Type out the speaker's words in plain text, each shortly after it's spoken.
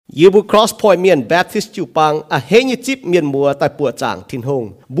Yibu cross point miền Baptist chịu pang à hết như chip miền mùa tại bùa tràng thiên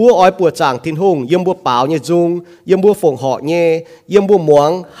hùng bùa ói bùa tràng thiên hùng yếm bùa bảo như Nzung yếm bùa phồng họ nhé yếm bùa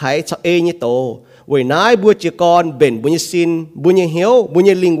muang hãy cho như tổ với nái bùa chỉ con bền bùa như xin bùa như hiếu bùa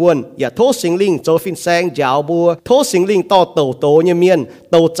như linh quân và thố sinh linh cho phiên sang giáo bùa thố sinh linh to tổ như miền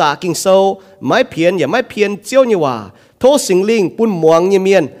tổ trả kinh sâu mái phiền và mái phiền chiếu như hòa thố sinh linh bùn muang như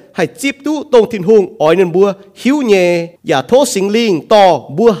miền hãy chip tu tông thiên hùng ói nên bùa hiếu nhẹ và thố sinh linh to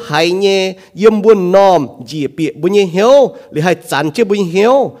bùa hay nhẹ yếm bùa nòm dì bịa bùa như hiếu li hãy chán chế bùa như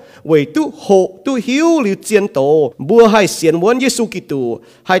hiếu为tu hộ tu hiếu liu chiến tổ bùa hai xiên muốn Giêsu Kitô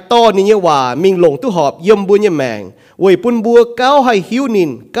hai to ni như hòa mình lồng tu họp yếm bùa như mèng为bùn bùa cao hai hiếu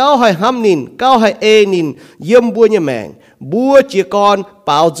nín cao hai ham nín cao hai nín yếm bùa như mèng bùa chỉ con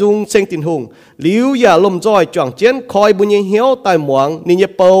bảo dung sinh tình hùng liu ya lom roi choàng chiến khoi bùa như hiếu tai muang ni như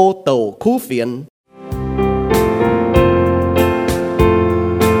bầu tổ khu phiền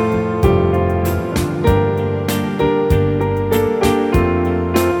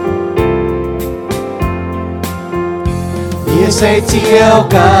say chiều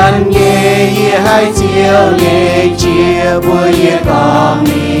can nghe hai chiều nghe chiều bùa con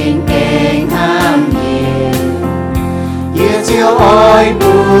mình keng ham nhiều chiều oi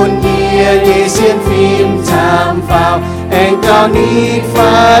buồn nghe xem phim chạm vào anh cao nít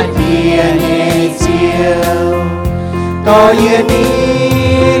phát nghe chiều có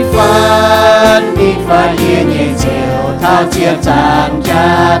nít phát nghe chiều thao chiều chạm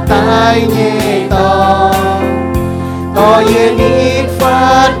cha tai nghe to có nít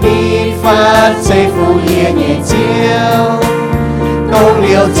phát xây phù yên nhẹ chiều công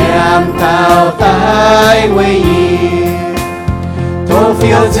liêu chạm thao tai quê yên thô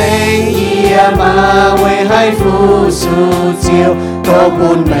phiêu dây ia mà quê hai phù su chiều có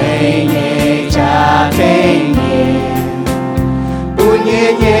buồn mây nhẹ cha thế nhẹ buồn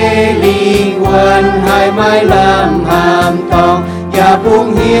nhẹ linh quân hai mai làm hàm tòng và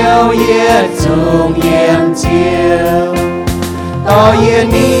buông hiếu yết dùng yếm chiều to yên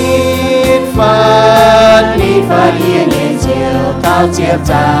nít phát yên nhẹ chiều thao chiếp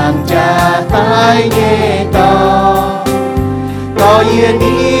chàng cha tai nhẹ to yên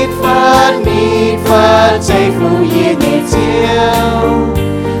nít phát xây phù yên nhẹ chiều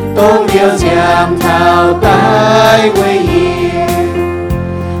tôn liêu chạm thao tai quê yên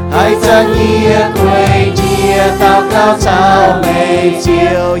hai chân nghĩa quê chia tao cao sao mây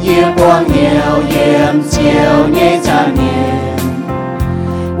chiều yếm quang nhiều yếm chiều nhẹ cha niệm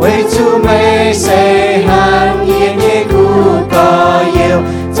quê chú mây xây hàng yên nhẹ khu có yêu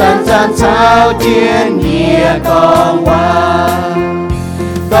chân sao chiến nhẹ con hoa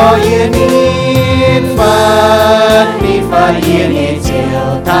có yên nít phát yên nhẹ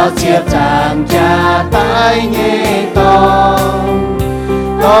chiều thao chiếp chàng cha tai nhẹ to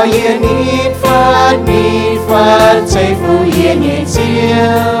có yên nít phát xây phù yên nhẹ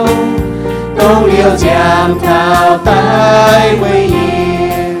chiều công liêu chạm thao tai quê yên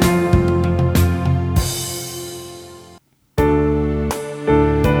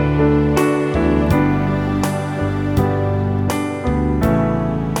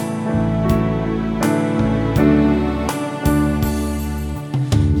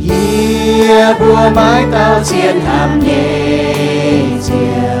bùa mái tao chiến hàm nhẹ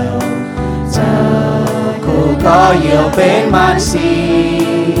chiều giờ cô có yêu bên man si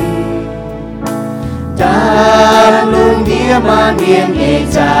đam lung đĩa man miên nhẹ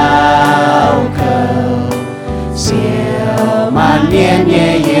trao cầu siêu man miên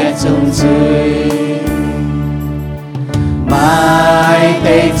nhẹ nhẹ chung chơi mai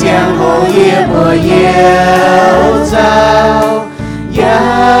tây chiang hồ yêu bùa yêu giao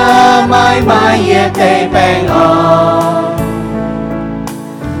ya mai mai ye tây bang on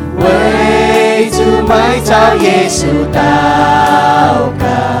quê chú mai chào Giêsu tao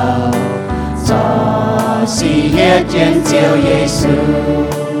cao cho si ye trên chiều Giêsu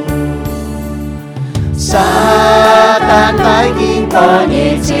Satan tai kinh có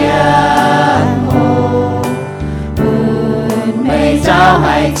nhẹ chiang hồ mây chào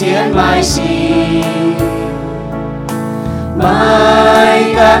hai chiến mai si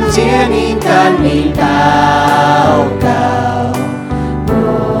mai cam chiến in can mình tao cao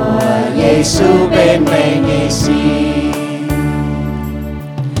bùa Giêsu bên mây nhẹ si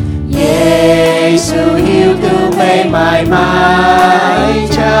Giêsu hiếu tu mây mãi mãi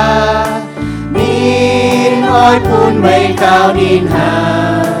cha nín oi phun mây cao nín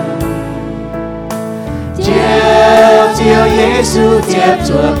hàng chiều Giêsu tiếp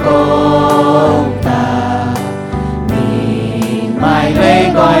chúa công ta mai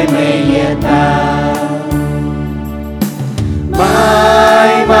lấy gọi mây yết ta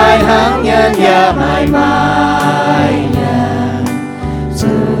mai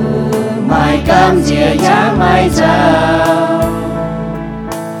nhám dìa nhám mai giàu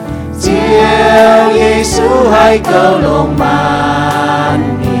chiều Giêsu hãy cầu lòng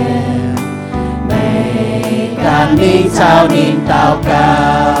man miền mày can ninh sao ninh tao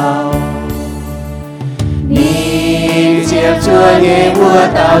cao ninh chiếc chúa nghe mùa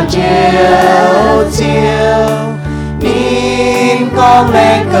tao chiều chiều ninh con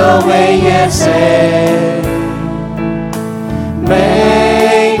lên cầu về Giêsu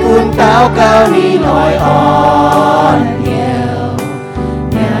mày cuốn tao cao ninh hỏi on nhiều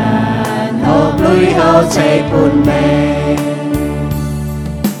nhàn hộp lùi hậu chạy buồn mê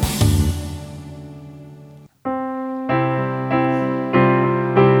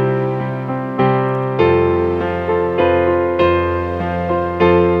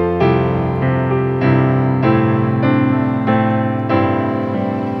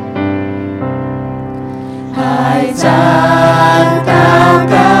Giang tao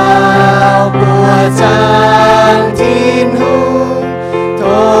cao của giang thiên hùng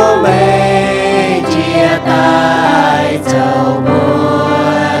thô mây chia tay châu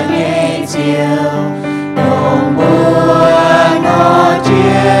buồn nghe chiều đồng buồn nó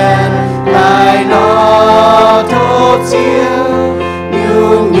chuyên lại nó thốt chiều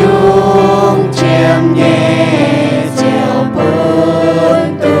nhung nhung chiêm nhẹ chiều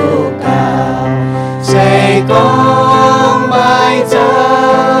buồn tu cao say con mai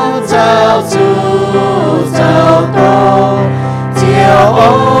cháu cháu chú cháu tô chiều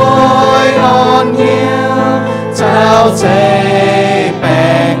ôi on nhiều cháu chê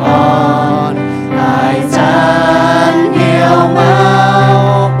bè ngon ai chán nhiều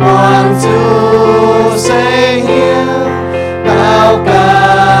mau quang chú sẽ hiếu cao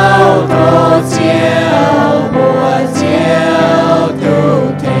cao thô chiều mùa chiều tu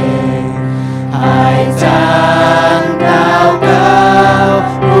thể ai chán cao cao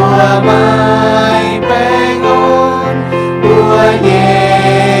mùa mai bé ngon mùa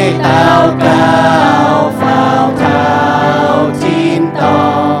nhẹ tao cao phao thao thiên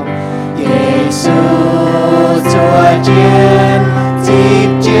tòng Giêsu chúa chiến dịp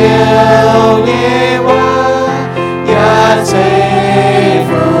chiều nhẹ qua giá chế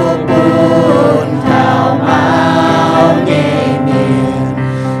phục buồn thao mau nhẹ miền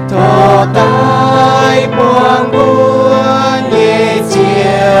thọ tai buông buồn nhẹ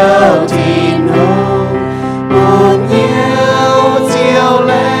chiều thiên hùng buồn nhiều chiều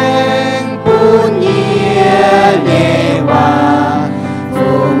lên buồn nhẹ nhẹ hoa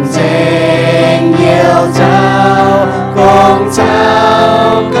vùng trên nhiều cháu con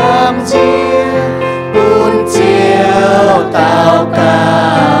cháu cầm chia buồn chiều tao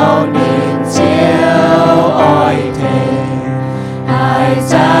cao nhìn chiều oi thề ai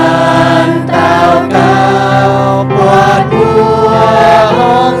chán tao cao quạt mùa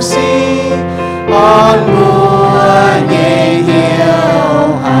hồng si on mùa nhẹ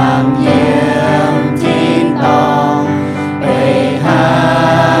hiếu hàng nhiệm thiên tòng bề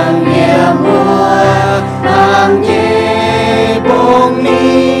hàng nhiệm mùa hàng nhẹ bông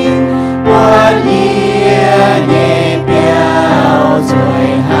ninh quạt nhẹ nhẹ béo rồi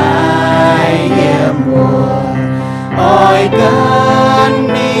hai nhiệm mùa ôi cơn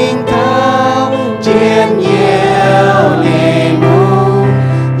ninh thao chiến nhiều lệ mù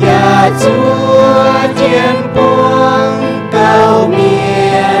nhà chúa chiến buông cầu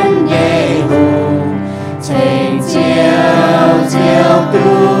miền nhẹ hùng thành chiều chiều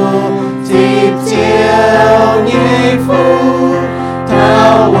tu dịp chiều nhẹ phu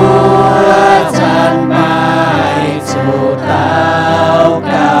thao mùa chăn mai chủ tao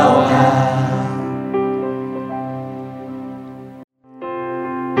cao hà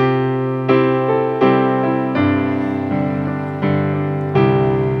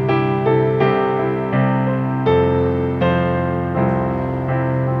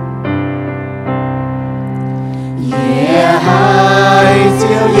hai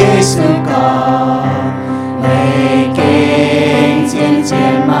chiều Giêsu con lấy kinh chiến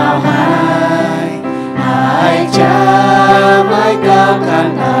chiến màu hai cha mai cao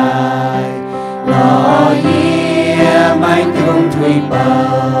can ai lo yê mai tung thủy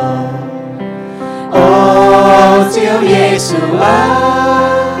bầu ô chiều Giêsu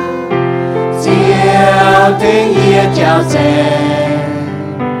chiều tiếng yê chào dè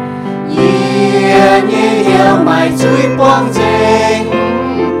nhẹ hiếu mai chuối quang dền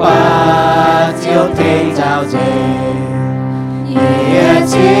bà chiều thiên chào dền nhẹ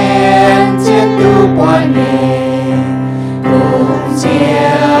chiến chiến tu quan nề cùng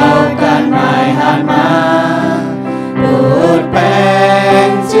chiều can mai hàn ma bút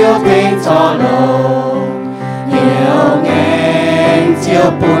bèn chiều thiên cho lô hiếu nghe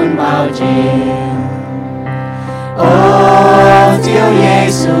chiều buồn bao chiều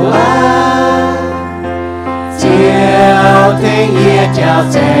Giêsu á chiều thinh ye chào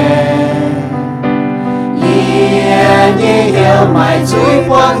chè ye nhị hiểu mãi chuối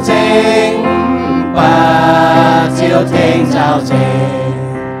quang chênh bà chiều thinh chào chè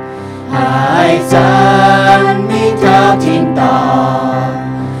hai chân minh cao thiên tỏ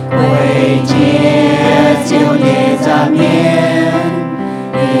quê chia chiều ye ra miền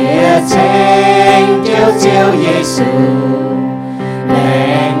ye chênh chiều Giêsu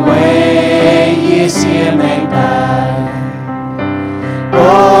leng quê ye xia meng tai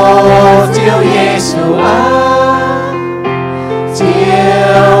ô chiều Giêsu á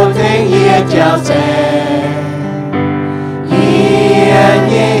chiều thinh ye chào chè ye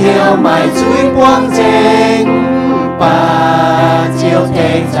nhị hiểu mãi chuối quang chênh bà chiều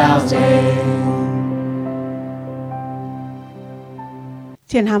thinh chào chè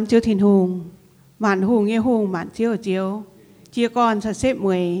Triển hám chiếu thìn hùng mạn hùng nghe hùng mạn chiếu ở chiếu chia con sa xếp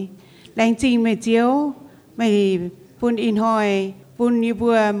mười lành trình mày chiếu mày phun in hoi phun như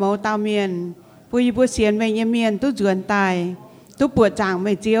bùa mẫu tao miền phun như bùa xiên mày nhé miền tu duyên tài tu bùa chẳng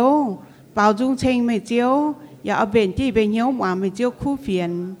mày chiếu bảo dung chênh mày chiếu ya ở bên tí bên hiếu mà mày chiếu khu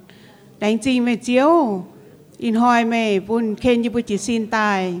phiền lành trình mày chiếu in hoi mày phun khen như bùa chỉ xin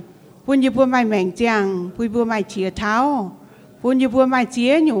tài phun như bùa mày mảnh chàng phun bùa mày chìa tháo phun như bùa mày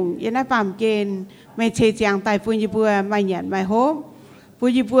chía nhung yên ai bám kên mày chê chàng tài phun như bùa mày nhận mày hốp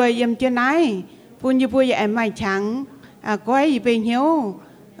phun như bùa yếm chân ái phun như bùa em mày trắng quay bên hiếu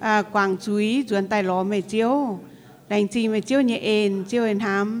quảng chuối duyên tài ló mày chiếu đành chi mày chiếu như chiếu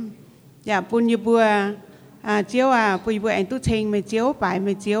hám dạ phun như bùa chiếu phun như bùa anh tu trình mày chiếu bài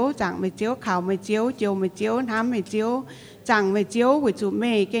mày chiếu chẳng mày chiếu khảo mày chiếu chiều mày chiếu hám mày chiếu chẳng mày chiếu với chủ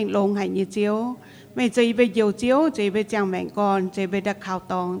mày kênh lông hành như chiếu mày chơi về dầu chiếu chơi về chàng mẹ con chơi về đặc khảo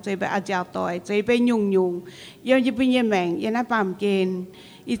tòng chơi về áo tỏi chơi về nhung yêu như bây giờ mẹ yên á bám kên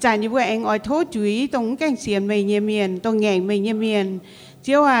ý trả như vậy anh ỏi thốt chuối tông canh xiên mày nhẹ miền tông nghẹn mày nhẹ miền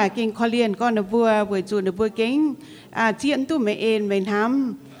chiếu kinh khó liền con nó vừa với chủ nó vừa kính chuyện tu mày mày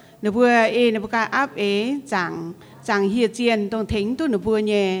hám nó vừa nó vừa cả áp chẳng hiệt chiên tông thính tu nó vừa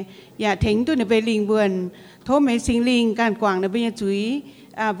nhẹ dạ thính tu nó về linh vườn thốt mấy sinh linh can quảng nó bây giờ chuối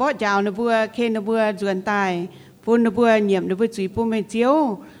võ giáo nó vừa khen nó vừa duyên tài phun nó vừa nhiệm nó vừa chuối phun mày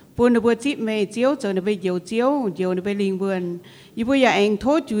chiếu phun nó vừa chip mày chiếu rồi nó về chiếu nó về linh vườn như vừa anh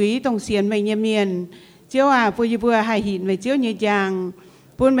thốt chuối tông xiên mày nhẹ miền chiếu phun như vừa hài hìn mày chiếu như chàng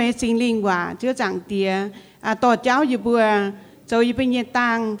phun mày sinh linh quả chiếu chẳng tía tỏ cháu như vừa rồi như bên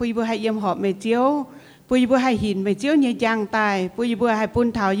tang phun như vừa hài yếm họp mày chiếu phun như vừa hài hìn mày chiếu như chàng tài phun như vừa hài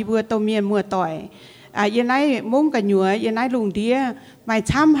phun thảo như vừa tôm miền mùa tỏi yên nay mông cả nhúa yên nay lùng tía mày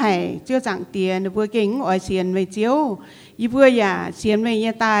chăm hay chưa chẳng tiền vừa kính ở xiên mày chiếu y vừa ya xiên mày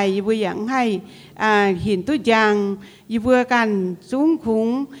nhà tài y vừa yang hay hiển tu giang y vừa can dũng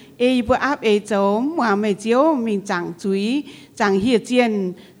khung y vừa áp chấu mà mày chiếu mình chẳng chuối chẳng hiệt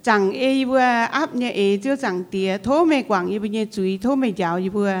chiên chẳng y vừa áp nhà chưa chẳng tía thố mày quảng y vừa nhà chuối thố mày giáo y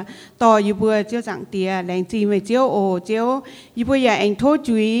vừa to y vừa chưa chẳng tía lành chi mày chiếu chiếu y vừa ya anh thố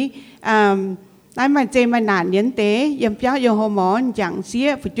chuối nãy mà chơi mà nản nhẫn tế yếm cháu yêu hồ món chẳng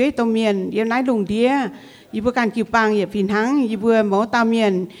xía phải chơi tôm miền yếm nãy lùng đĩa y vừa can kiều bang yếm phìn hắng y vừa máu tao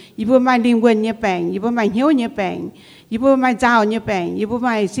miền y vừa mai linh quân nhẹ bèn y vừa mai hiếu nhẹ bèn y vừa mai giàu nhẹ bèn y vừa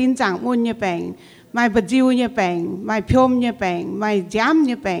mai xin chẳng muôn nhẹ bèn mai bật diêu nhẹ bèn mai phom nhẹ bèn mai giám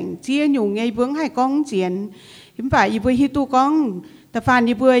nhẹ bèn chia nhung ngay vướng hai con chiến yếm phải y vừa hiu tu con ta phan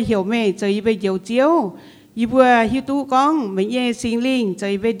y vừa hiểu mẹ chơi y vừa hiểu chiếu y vừa hiu tu con mình ye sinh linh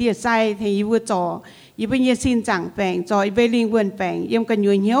chơi về địa sai thì y vừa trò y vừa ye xin chẳng bèn trò y về linh quân bèn yếm cái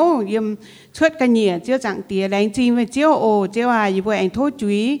nhồi hiếu yếm xuất cái nhỉ chiếu chẳng tía đánh chi với chiếu chiếu y vừa anh thốt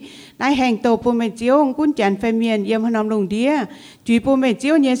chuối nãy hành tàu po mẹ chiếu cũng chán phê miền yếm hân lồng đĩa chuối po mẹ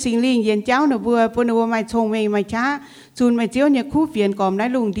chiếu ye sinh linh yên cháu nó vừa mai trông mày chá chun mẹ chiếu ye khu phiền còm nãy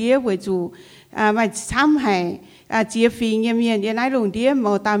lồng đĩa với chủ mày xăm hay chia phi ye miền ye nãy lồng đĩa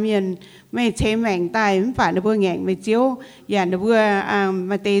màu ta miền mày chế mảnh tài không phải nó vừa nghẹn mày chiếu và nó vừa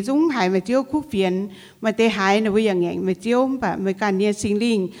mà tế dũng hải mày chiếu khúc phiền mà tế hải nó vừa nghẹn mày chiếu không phải mày cần như sinh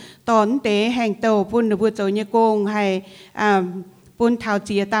linh tón tế hành tàu phun nó vừa châu như công hay phun thảo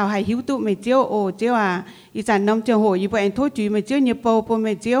chia tàu hay hiếu tụ mày chiếu chiếu ý sản nông châu hội như vậy anh thốt chùy mày chiếu như bầu phun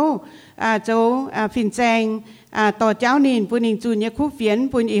mày chiếu châu phìn xanh tỏ cháu nín phun nín chun như khúc phiền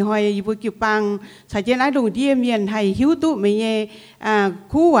phun ý hoài vừa kiều bang sai trên ái đồng địa miền hay hiếu tụ mày nhé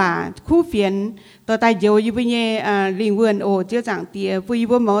khu phiền tỏ tài dầu như bây nhé linh vườn chiếu chẳng tía vui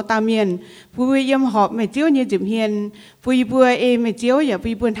vừa máu ta miền vui yếm họp mày chiếu như dìm hiền vui vừa mày chiếu ya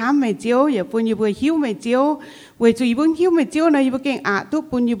vui vừa thám mày chiếu ya vui như vừa hiếu mày chiếu với chú vừa hiếu mày chiếu này vừa kinh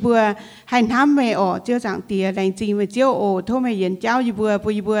túc vui như vừa hành thám mày chiếu chẳng chẳng tía lành trình mà chiếu ổ thô mày yên cháu như vừa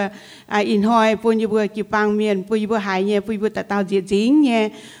bùi vừa in hoi bùi như vừa kịp bằng miền bùi vừa hại nhẹ bùi vừa tạ tao diệt dính nhẹ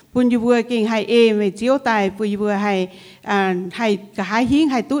bùi như vừa kinh hay mày chiếu tài bùi vừa hay cả hai hiến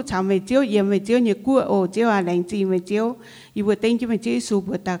hay tụ chảo mày chiếu yếm mày chiếu như cua ổ chiếu lành trình mày chiếu như vừa tên cho mày chiếu sụp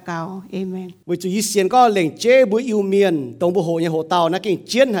vừa tạ cao amen. Với chú ý xiên có lệnh chế bùi yêu miền tông bùi hồ nhà hồ tàu nó kinh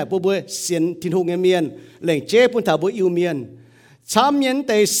chiến hay bùi xiên thiên hùng nhà miền lệnh chế bùi thảo bùi yêu miền chăm nhân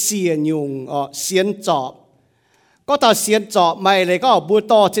tây xiên nhung xiên chọ có tao xiên chọ mày lấy có bùi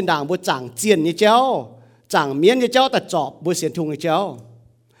to trên đảng bùi chẳng chiến như cháu chẳng miến như cháu ta chọ bùi xiên thùng như cháu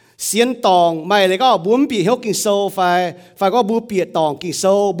xiên tòng mày lấy có bùi bị hiếu kinh sâu phải có bùi bị tòng kinh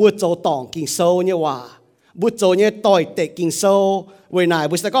sâu bùi châu tòng kinh sâu như hòa bùi châu như tỏi tệ kinh sâu với này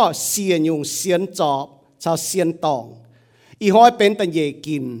bùi sẽ có xiên nhung xiên chọ chào xiên tòng y hoi bên tận dễ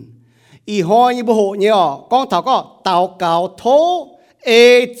kinh y hoi như bùi hộ như con thảo có tàu cáo thố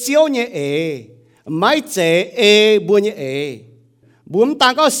chiếu như mấy chế bùi như bùi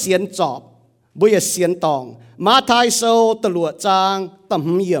tăng có xiên chọ bùi xiên tòng mà thái sâu tờ lụa trang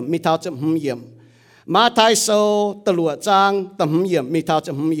tầm hiểm mi thao chấm hiểm mà thái sâu tờ lụa trang tầm hiểm mi thao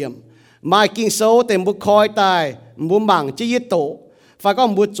chấm hiểm mai kinh sâu tem bút khói tai bút mảng chỉ yết tổ phải có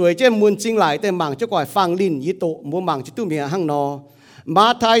bút chuối trên muôn chính lại tem mảng cho quả phang linh yết tổ bút mảng chỉ tu miệng hang nọ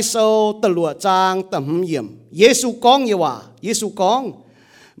mà thái sâu tờ lụa trang tầm hiểm Giêsu con như vậy Giêsu con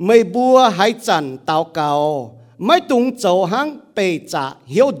mấy bùa hãy chặn tao cầu mấy tung châu hang bề trả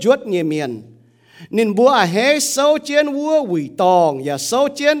hiếu chuột như miền nên bùa hết sâu chiến vua quỷ tòng và sâu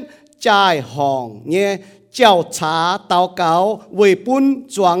chiến trai hòn nhé chào trả tao cáo về bún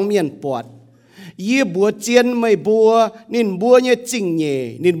choáng miền bọt y bùa chiến mấy bùa nên bùa nhé chỉnh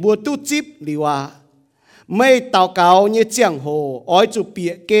nhẹ nên bùa tu chip liwa mấy tao cáo nhé chẳng hồ ói chụp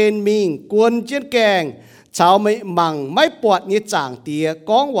bịa kên mình cuốn chiến kèng chào mấy mằng mấy bọt nhé chẳng tía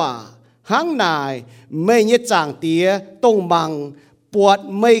con hòa hang nài mấy nhé chẳng tía tông mằng bọt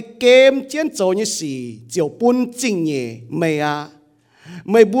mấy kem chiến châu như xì chiều bún chỉnh nhẹ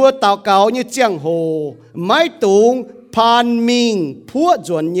mấy bùa tao cáo như chẳng hồ mấy tung pan mình phua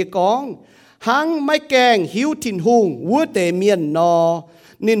chuẩn như con hang mấy kèng hiếu thìn hùng vua tề miền nọ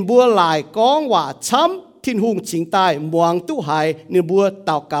nên bùa lại con hòa chấm thìn hùng chính tài muang tu hài nên bùa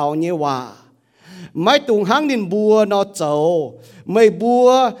tao cáo như hòa mấy tung hang nên bùa nó châu mấy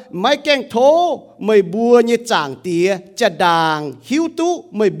bùa mấy kèng thố mấy bùa như chẳng tía chả đàng hiếu tu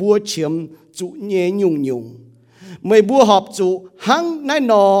mấy bùa chiếm chủ nhé nhung nhung mấy bùa họp chủ hăng nai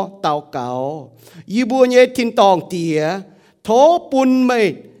nọ tao cáo y bùa nhé thiên tòng tía thố bùn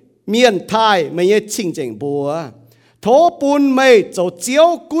mấy miền thái mấy nhé chinh chỉnh bùa thố bùn mấy châu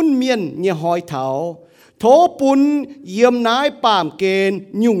chiếu cún miền nhé hỏi thảo thố bùn yếm nái bàm kên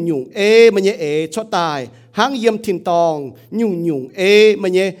nhung nhung mấy nhé cho tài hang yếm thiên tòng nhung nhung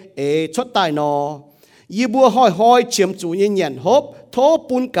mấy nhé cho tài nọ y bùa hỏi chiếm chủ nhé nhận hốp thố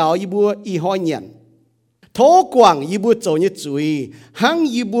bùn cáo y bùa y hỏi nhận thố quảng y bùa châu như chuối hang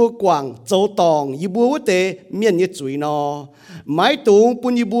y bùa quảng châu tòng y bùa tê miền như chuối nọ mái tung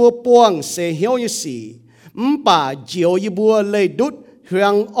bùn y bùa buông sẽ hiếu như xì bà chiều y bùa lấy đút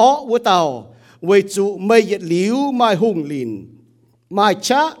hoàng ó của tàu với chủ mây yết liu mai hùng lìn mai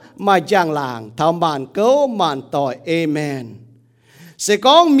cha mai giang làng thảo màn cấu màn tỏi amen sẽ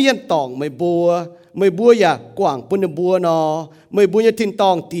có miền tòng mấy bùa ya quảng bùn bùa nọ mấy bùa như thiên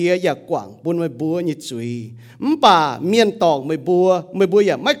tòng tía ya quảng bùn mấy bùa như chuối bà miền tòng mấy bùa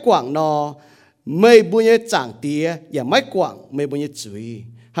ya mấy quảng nọ mấy bùa như chẳng tía ya mấy quảng mấy bùa như chuối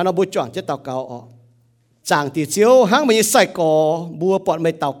hắn nó bùa chọn cho tao cao chẳng tía chiếu hang mấy sai cò bùa bọn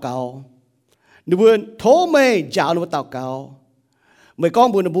mấy tao cao nụ bùa thố mấy giáo nụ tao cao mấy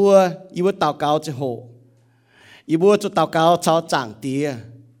con bùa y bùa tao cao cho hộ y bùa cho tao cao cho chẳng tía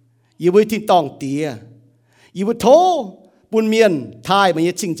y bùa thiên tòng tía y bùa thố bùn miền thái mà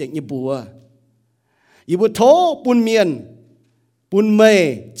như chinh chỉnh như bùa y bùa thố bùn miền bùn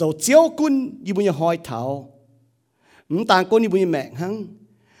mê châu chiếu cún y bùa như hỏi thảo tàng con y bùa như mẹ hăng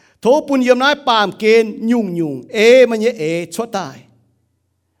thố bùn yếm nái bàm kên nhung nhung mà như cho tài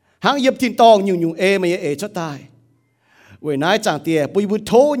hăng yếm thiên tòng nhung nhung mà như cho tài với nái chẳng tía bùi bùi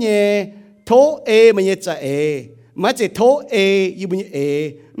thố nhé thố mà như chả mà chỉ thố y bùi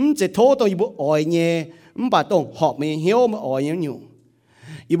như chỉ thố tông y bùi ỏi nhé bà tông họ mình hiếu mà ỏi nhé nhung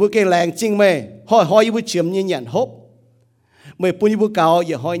y bùi cái làng chinh mê hỏi y bùi chiếm như nhận hốp mày bùi y bùi cao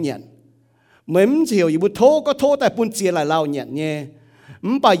y hỏi nhận mày chỉ hiểu y bùi thố có thố tại bùi chia lại lao nhận nhé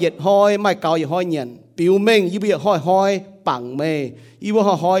bà yết hỏi mày cao y hỏi nhận biểu mình y bùi hỏi bằng mê y bùi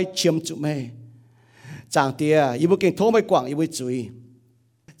hỏi chiếm chủ mê chẳng tía y bùi kinh thố mày quảng y bùi chui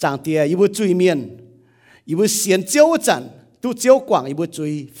chẳng tía y bùi chui miền y bùi xiên chiếu chẳng tu chiếu quảng y bùi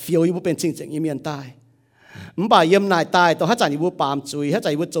chui phiêu y bùi bên chinh chỉnh y miền tai bà yếm nài tài tổ hát chẳng yêu bàm chui hát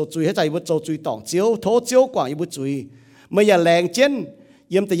chẳng yêu châu chui tỏng chiếu thố chiếu quảng yêu chui mới giờ lẹng trên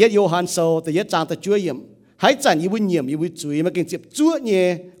yếm tự yết Johan sâu tự yết trang tự chúa yếm hãy chẳng yêu nhiệm yêu chui mà kinh tiếp chúa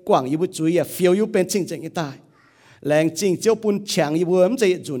nhẹ quảng yêu chui à phiêu yêu bên chính chính cái tài lẹng chính chiếu bún chẳng yêu ấm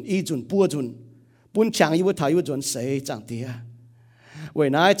chạy chuẩn y chuẩn bua chuẩn bún chẳng yêu thảo yêu chuẩn sấy chẳng tiệt vậy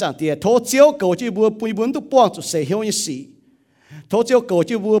nãy chẳng tiệt thố chiếu cầu chỉ bua bùi bún tu bong tu sấy hiếu như sĩ thố chiếu cầu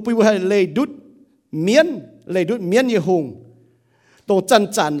chỉ bua bùi hay lê đút miên như hùng tổ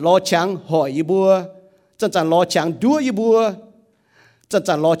chân lo chẳng hỏi như bua chân lo chẳng đua như bua chân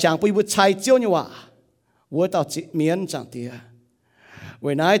lo chẳng bùi bùi chạy chiếu như vậy vua tao chỉ miên chẳng tiệt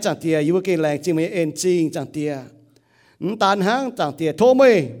vậy nãy chẳng tiệt yêu cái làng chỉ mấy em chính chẳng tiệt tàn hang chẳng tiệt thô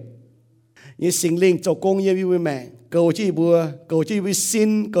mê như sinh linh cho công như với mẹ cầu chỉ bùa cầu chỉ với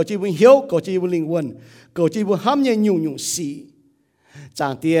xin cầu chỉ với hiếu cầu chỉ với linh quân cầu chỉ với ham như nhung sĩ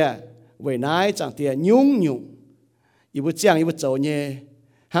chẳng tiệt vậy nãy chẳng tiệt nhung yêu với chàng yêu với châu nhé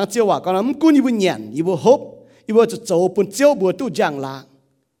hàng chiêu hòa con lắm cún yêu với nhện yêu với hốp yêu với châu bún chiêu bùa tu giang làng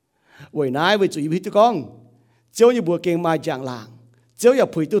vậy nãy với chủ yêu với con chiêu như bùa kinh mai giang làng chiêu yêu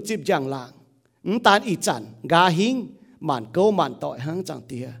phơi tu chip giang làng tàn ý chản gà hing màn câu màn tội hàng chẳng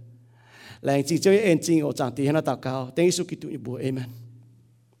tiệt làng chỉ chơi em chính ở chẳng tiệt nó tạo cao tên Giêsu Kitô như bùa amen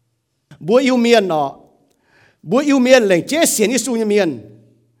bùa yêu miên nọ bùa yêu miên làng chế xiên Giêsu như miên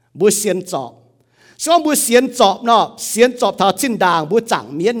bùa xiên chọp sau bùa xiên chọp nọ xiên chọp thảo chín đàng bùa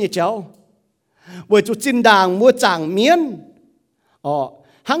chẳng miên như cháu bùa chú chín đàng bùa chẳng miên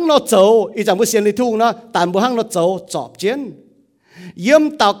hăng nó châu ý chẳng bùa xiên lý thung nó tàn bùa hăng nó châu chọp chiến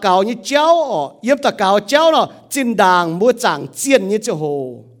yếm tạo cao như cháu yếm tạo cao cháu nọ chín đàng bùa chẳng chiên như cháu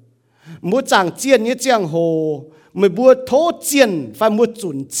hồ bùa chẳng chiên như cháu hồ mới bùa thố chiên phải bùa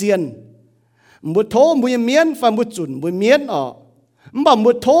chuẩn chiên bùa thố bùa miên phải bùa chuẩn bùa miên mà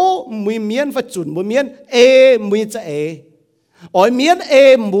bùa thố bùa miên phải chuẩn bùa miên bùa chả ỏi miên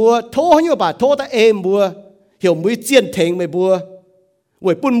bùa thố như bà thố ta bùa hiểu bùa chiên thèn mới bùa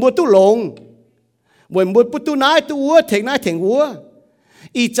vậy bùn bùa tu lồng vậy bùa tu nái tu úa thèn nái thèn úa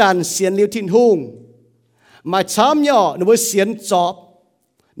y chàn xiên liêu thiên hùng mà chám nhỏ nó bùa xiên chọp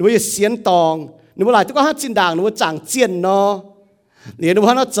nó bùa xiên tòng nó bùa lại tôi có hát chín đàng nó bùa chẳng chiên nó liền nó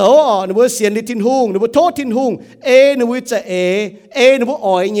bùa nó chấu nó bùa xiên liêu thiên hùng nó bùa thố thiên hùng nó bùa chả nó bùa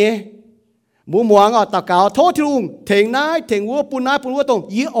ỏi nhé bùa muang tao cáo thố thiên hùng thèn nái thèn úa bùn úa tòng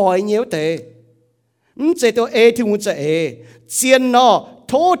ý ỏi nhé tệ chế tôi thiên hùng chả chiên nó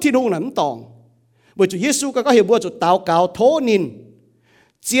thố thiên hùng nắm tòng bởi chủ Giêsu có hiểu bùa chủ tao cáo thố nín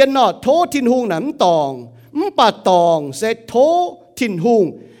chiên nó thố thiên hùng nắm tòng bà tòng sẽ thố thiên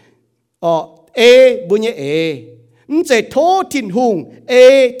hùng bùa nhé chế thố thiên hùng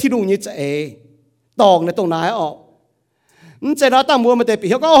như chế tòng này tòng nái chế nó ta mua mà để bị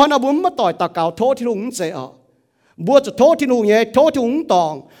hiểu có nó bùa mất tỏi tao cáo thố thiên hùng chế bùa chủ thố thiên hùng nhé thố thiên hùng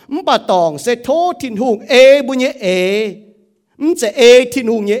tòng bà tòng sẽ thố thiên hùng bùa nhé chế thiên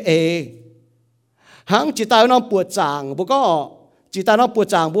hùng nhé hãng chỉ tao nó bùa chàng bùa có chỉ tao nó bùa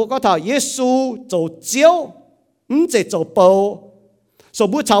chàng bùa có thảo Giêsu dầu chiếu chế dầu bầu số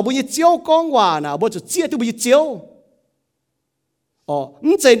bùa chào bùa như chiếu con hòa nào bùa chủ chia tu bùa như chiếu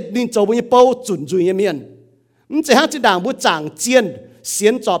chế nên dầu bùa như bầu chuẩn rồi như miền chế hãng chỉ đảng bùa chàng chiên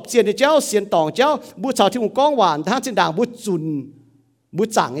xiên chọp chiên thì cháu xiên tòng cháu bùa chào thì một con hòa hãng chỉ đảng bùa chuẩn bùa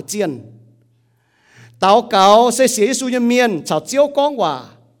chàng cái chiên tao cáo sẽ xế Giêsu như miền chào chiếu con hòa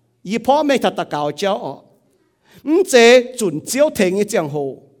yพ่อ mẹ thật ta cáo cháu chế chuẩn chiếu thèn như chẳng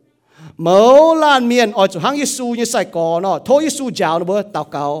hồ mẫu lan miền ở chỗ hang Giêsu như sai cỏ nó thôi Giêsu giáo nó bữa tao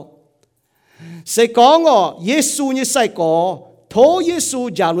cáo sẽ có Giêsu như sai cỏ thôi Giêsu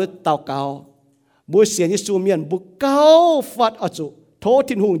giáo nó tao cáo bữa xiên Giêsu miền bữa cao phát ở chỗ thôi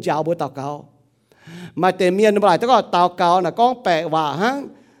thiên hùng giáo bữa tao cáo mà để miền nó lại tao cáo là con bè và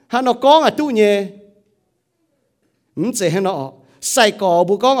hắn nó con tu nhé chế hắn nó sai cỏ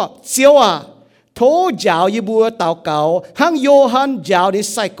bữa con chiếu thố giáo như bùa tao cáo hang Johan giáo đi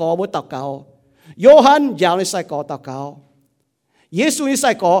sai cỏ bùa tao cáo Johan giáo đi sai cỏ tao cáo Giêsu đi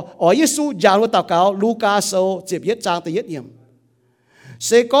sai cỏ Giêsu giáo bùa tao cáo Luca sâu chép yết trang tới yết điểm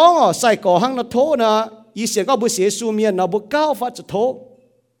sẽ có sai cỏ hang nó thố na ý sẽ có bùa Giêsu miền nó bùa cao phát cho thố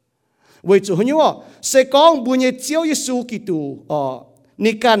vậy chủ như sẽ có bùa như chiếu Giêsu Kitô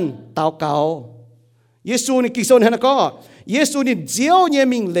ni căn tao cáo Giêsu ni Kitô hay là có Giêsu ni chiếu như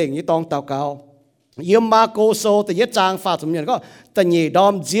mình lệnh như tông tao cáo yếm ma cô sâu từ yết trang phát trong nhận có từ nhị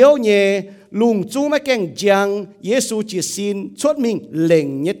đom diếu nhẹ lùng chú mấy keng giang Giêsu chỉ xin xuất mình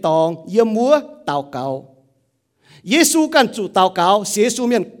lệnh như tòng yếm múa tao cáo Giêsu cần chủ tao cáo Giêsu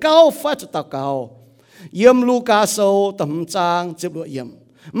miền cao phát chủ tao cáo yếm Luca sâu tầm trang tiếp đuổi yếm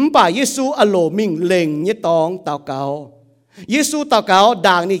bà Giêsu ở lộ mình lệnh như tòng tao cáo Giêsu tao cáo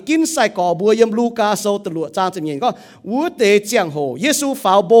đảng này kinh sai cỏ bùa yếm Luca sâu từ lụa trang chừng nhìn có vua tế chẳng hồ Giêsu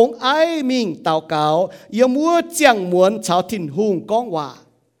pháo bông ai mình tao cáo yếm vua chẳng muốn cháu thìn hùng con hòa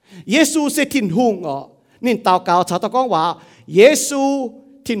Giêsu sẽ thìn hùng ở nên tao cáo cháu tao con hòa Giêsu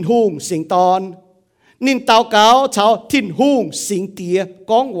thìn hùng sinh tòn nên tao cáo cháu thìn hùng sinh tía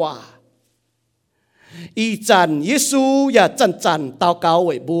con hòa y chăn Giêsu ya chăn chăn tao cáo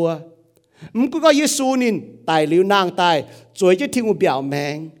vậy bùa có Giêsu nên tài liu nàng tài rồi chứ thiên biểu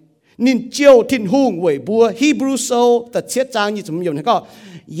mèn nên chiêu thiên hùng vậy bùa Hebrew sâu ta chết trang như chúng dùng có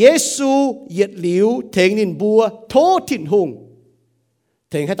Giêsu yết liu thèn nên bùa thố thiên hùng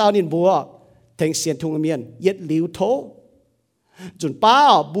thènให้tao nên bùa thèn xiên thùng miền yết liu thố chuẩn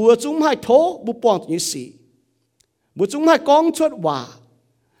ba bùa chúng hai thố bùa bong như sĩ bùa chúng hai con chuột hòa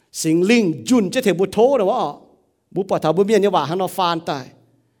sinh linh chuẩn chứ thể bùa thố đâu á bùa bỏ thảo bùa miền như hòa hắn nó phan tài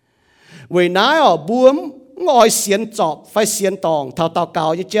vậy nãy ở buông ngồi xiên chọp phải xiên tòng thảo tàu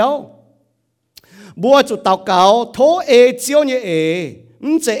cáo như chéo bùa chủ tàu cáo thố ê chiếu như ê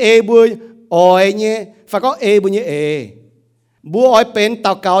chỉ ê bùa ỏi như phải có ê bùa như ê bùa ỏi bên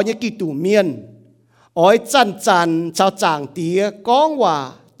tàu cáo như kỳ tủ miên ỏi chăn chăn chào chàng tía con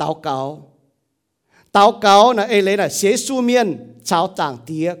hòa tàu cáo là ê lấy là xế su miên chào chàng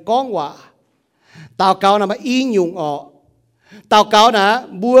tía con hòa tàu cáo là mà y nhung ở tao cáo nè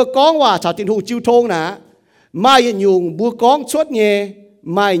bùa con hòa chào tiền hùng chiêu thôn nè mai nhung bùa con chuốt nhé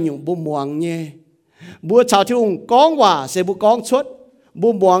mai nhung bùa muang nhé bùa chào tiền hùng con hòa sẽ bùa con chuốt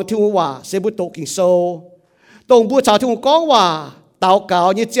bùa muang tiền hùng hòa sẽ bùa tổ kinh sâu tổng bùa chào tiền hùng con hòa tao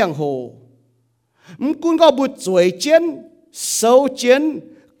cáo như giang hồ cũng có bùa chuối chiến sâu chiến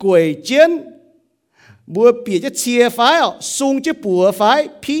quẩy chiến bùa bịa cho chia phái sung cho bùa phái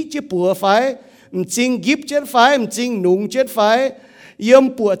phi cho bùa phái Mjing gip chết phái, mjing nung chết phái,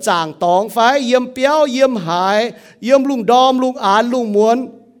 yếm bùa chàng tòng phái, yếm béo, yếm hải, yếm lung đom, lung án, lung muốn,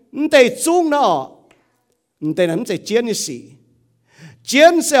 mtei chung nó, mtei nắm mtei chiến như sĩ,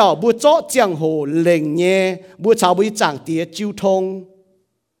 chiến sao bùa chó giang hồ lệnh nhé, bùa chào bùi chàng tía chiêu thông,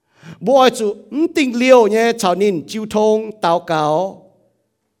 bùa ai chủ mting liêu nhé chào nín chiêu thông tao cáo,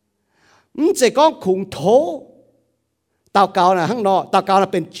 mtei con khủng thố, tao cáo là hăng nọ, tao cáo là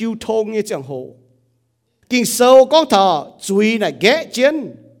bên chiêu thông như giang hồ. Kinh sâu con thọ chui là ghé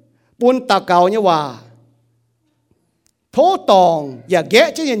chiến buôn tao cáo như hòa thố tòng và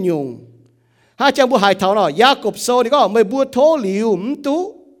ghé chiến nhân nhung hai chàng bùa hai thảo nọ gia cục sâu thì có mấy bùa thố liu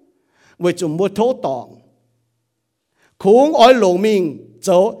tú với chúng bùa thố tòng khung ỏi lồng mình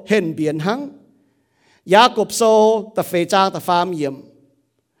dấu hình biến hăng gia cục sâu ta phê trang ta phàm yểm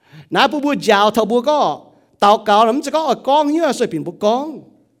nãy bùa giàu thảo bùa có tao cáo lắm chỉ có ở con như là sợi pin bùa con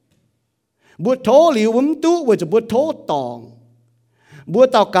bùa thố liu tú với bùa thố tòng bùa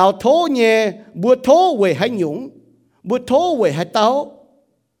tao cáo thố nhẹ bùa thố về hai nhúng bùa thố về hai tao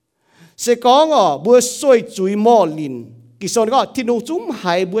sẽ có bùa xoay chui mò lìn kỳ sau đó thiên đông chúng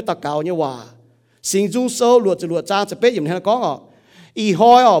hai bùa tao cáo như hòa sinh dung sâu luật trang sẽ biết gì hay có y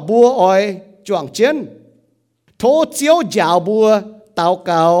hoi bùa oi choàng chiến thố chiếu giàu bùa tao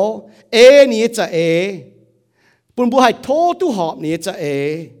cáo ê ní cha ê bùn bùa hai thố tu họp ní cha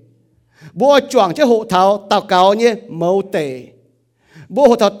ê bùa choàng cho hộ thảo tao cáo như mâu tể bùa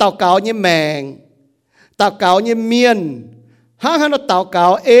hộ thảo tao cáo như mèng tao cáo như miên hang nó tao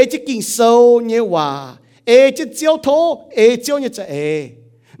cáo ê chứ kinh sâu như hòa ê chứ chiếu thố ê chiếu như cha ê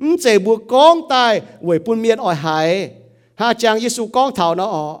chạy bùa con tai với bùn miên ỏi hải ha chàng Giêsu con thảo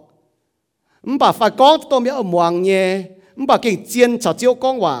nó bà phải con tôi mới ở muang nhé bà kinh chiên chào chiếu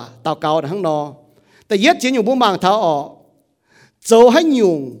con hòa tao cáo là hang nóแต่ยึดchiếnอยู่bùa màng thảo dấu hay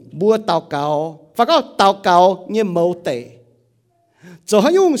nhung bùa tao cáo và có tao cáo như mâu tể dấu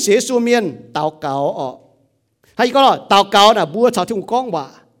hay nhung xế xu miên tao cáo hay có là tao cáo là bùa chào thiên con hòa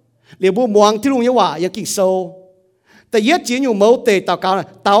liệu bùa muang thiên như hòa yang kinh sâuแต่ยึดchiếnอยู่mâu tể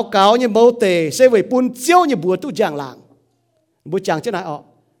tao cáo như mâu tể sẽ về bùn chiếu như bùa tu giang làng bùa giang chứ này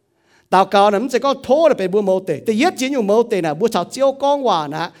tao cáo là mình sẽ có thố là về bùa mâu tểแต่ยึดchiếnอยู่mâu tể là bùa chào chiếu con hòa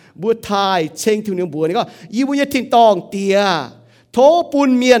nè bùa thai trên thiên bùa này có y bùa như thiên tòng tia thố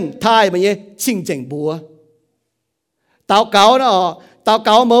bùn miền thai mà như chinh chỉnh bùa tao cáo nó tao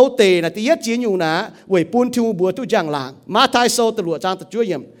cáo mâu tể là tí nhất chiến nhung ná với bùn thiêu bùa tu giang làng má thai sâu từ lụa trang từ chúa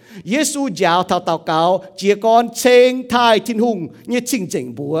yểm Giêsu giáo tao cáo chia con chênh thai thiên hùng như chinh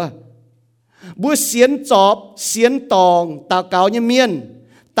chỉnh bùa bùa xiên chọp xiên tòng tao cáo như miên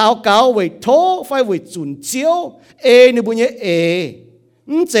tao cáo với thố phải với chuẩn chiếu ê như bùa như ê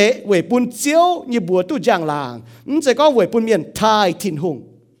chế với bùn chiếu như bùa tu giang làng chế có với bùn miền thai thiên hùng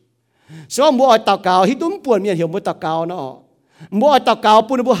sau mùa tao cáo hít túm buồn miền hiểu mùa tao cáo nó Mbuo tao cáo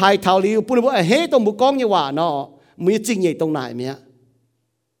bún bùa hai thảo liu bún bùa hết tông bùa con như quả nó mới chính nhảy tông này mẹ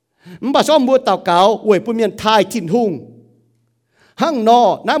bà cho mua tao cáo quẩy bún miền Thái thìn hùng hăng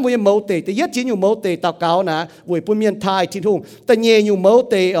nó nãy mua mẫu tề thì nhất chỉ nhiều mẫu tề tao cáo nè quẩy bún miền Thái thìn hùng ta nhẹ nhiều mẫu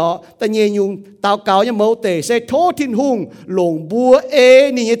tề ta nhẹ nhiều tao cáo như mẫu tề sẽ thố thìn hùng lồng bùa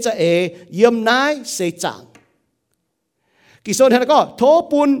nì như cha yếm nái sẽ chẳng kỳ số này có thố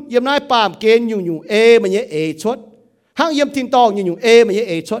bún yếm nái pàm kén nhiều mà nhẹ chốt hăng yếm thìn tòng nhiều mà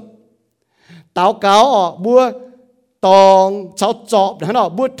nhẹ chốt tao cáo bùa tòng cháu chọp nó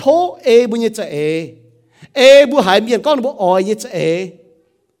bùa thố bùa như cha bùa hải miền con bùa ỏi như cha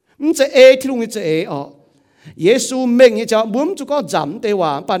cha thì luôn như cha Giêsu mình như cha bùm chú có giảm tê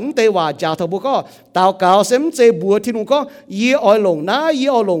hòa bắn tê hòa chào thầu bùa có tao cáo xem cha bùa thì luôn có ye ỏi lồng ná ye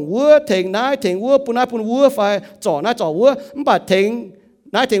ỏi lồng vua thèn ná thèn vua pun vua phải trỏ ná trỏ vua bà thèn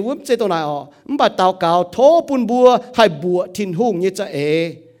ná thèn vua cha tao này bà tao cáo thố pun bùa hay bùa thiên hùng như cha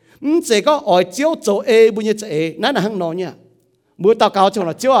chỉ có ỏi chiếu chỗ bùn như thế nãy là hăng nó nhá bữa tao cáo cho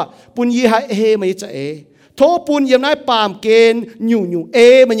là chiếu bùn như hai mà như thế thô bùn yếm nãy pàm kén nhung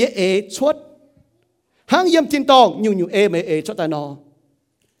mà như chuột hăng yếm thiên tòng nhung mà chuột tai nó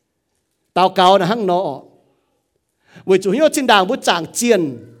tao cáo là hăng nó vì chủ yếu trên đàng bữa chẳng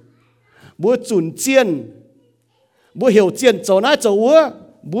chiên bữa chuẩn chiên bữa hiểu chiên chỗ nãy chỗ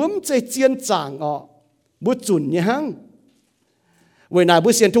bướm chơi chiên chẳng bữa chuẩn như hăng vì này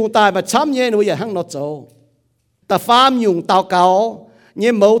bữa xiên thung tai mà chăm nhé nó giờ hăng nó châu ta phàm dùng tao cáo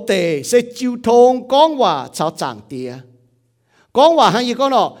nhé mẫu tề sẽ chịu thông con hòa cháu chẳng tía con hòa hăng gì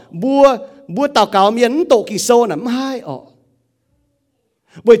con nó bua tao cáo miễn tổ kỳ sâu nằm hai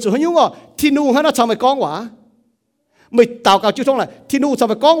bởi chủ nhung thiên nu hắn nó chăm mày con hòa mày tao cáo chịu thông là thiên nu chăm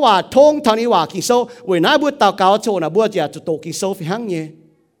mày con hòa thông thằng đi hòa kỳ sâu vì nãy bua tao cáo chỗ là bua giờ tổ kỳ sâu phải hăng nhé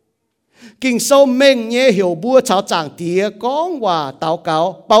kinh sâu mình nhé hiểu bùa cháu chẳng tía con và tao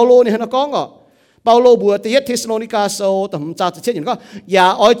cáo Paulo này nó con Paulo bùa tía Thessalonica sâu tầm cha chết những con ya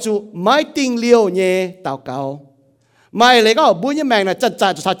oi chủ mai tình liêu nhé tao cáo mai lấy có bùa như mèn là chặt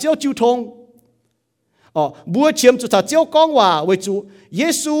chặt cho chiếu chiếu thông bùa chiếm cho chiếu con và với chủ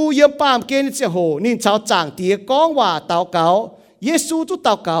Giêsu yếm pam kên chiếu hồ nên cháu chẳng tía con và tao cáo Giêsu chú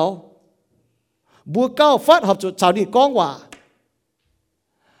tao cáo bùa cao phát hợp cho cháu đi con và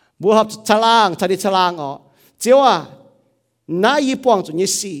bùa học chả lang chiếu nãy y buông cho như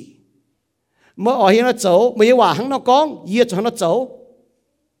xì mà ở hiện nó chấu mà y hòa hăng nó con y cho nó chấu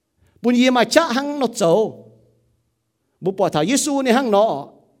bùn y mà chắc hăng nó chấu bùa bỏ thảo Giêsu này hăng nó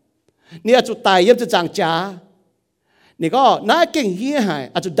nè chú tài yếm cho chẳng trả nè có nãy kinh hi hài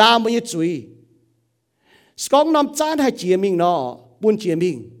chú đam bao nhiêu chuối con năm chán hay chia mình nó bùn chia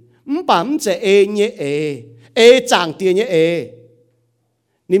mình bám chế nhé chẳng tiền nhé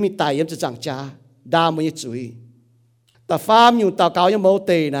ni mi tài yếm cho chẳng cha đa mấy chuối ta phàm nhiều tao cáo như mẫu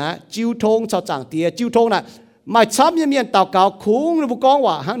tề nè chiêu thông cho chẳng tía chiêu thông nè mà chấm như miền tao cáo khung nó bu con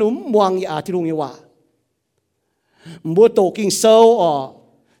hòa hang núm muang ya thì luôn như hòa mua tổ kinh sâu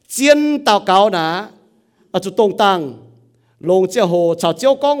chiên tao cáo nè chú tông tăng lồng chiêu hồ chào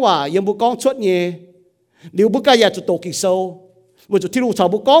chiêu con hòa yếm bu con chuột nhé liu bu cái ya chú tổ kinh sâu vừa chú thì luôn chào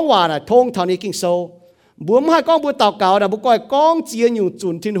bu con hòa nè thông thằng này kinh sâu bướm hai con bướm tao cáo là bướm coi con chia nhiều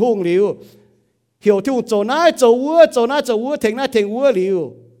chuẩn thiên hùng liu hiểu thiên chỗ nãy chỗ vua thèn nãy thèn vua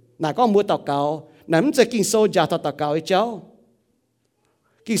liu nãy con bướm tao cáo nãy sẽ kinh sâu giả tao cáo ấy cháu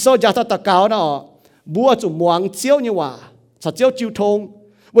kinh sâu giả tao cáo nó búa chủ muang chiếu như hòa sao chiếu chiêu thông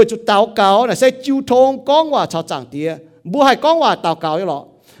với chủ tao cáo là sẽ chiêu thông con hòa sao chẳng tía búa hai con hòa tao cáo như lọ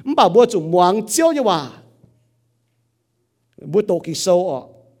bảo búa chủ muang chiếu như hòa búa tổ kinh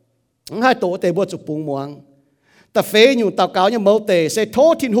sâu hai tổ tề bùa chụp bùng muang ta phê nhung tao cáo như mẫu tề sẽ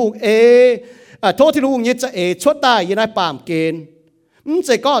thô thiên hùng thô thiên hùng như cha chốt tai như này pàm kén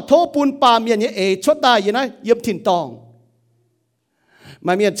sẽ có thô bùn pàm như chốt tai như này yếm thiên tòng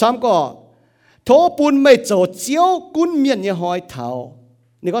mà miền chăm có thô bùn mấy chỗ chiếu cún miền như hỏi thảo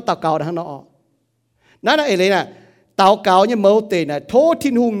này có tao cáo đó nó nãy là lấy nè tao cáo như mẫu tề này thô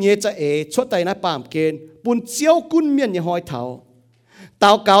thiên hùng như cha chốt tai này pàm kén bùn chiếu cún miền như hỏi thảo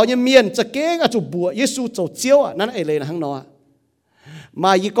tao cáo như miềnจะเก่งchủ bùa Giêsu chỗ chiếuนั่นเอเลยนะฮังnó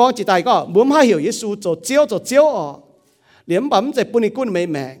mà y con chỉ tài có bướm hai hiểu Giêsu chỗ chiếu liếm bấm chạy bún cún mấy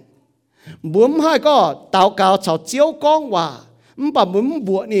mẹ bướm hai có tao cáo chỗ chiếu con hòa bấm bướm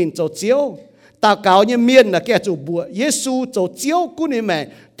bùa nhìn chỗ chiếu tao cáo như miền là kẻ chủ bùa Giêsu chỗ chiếu cún mấy mẹ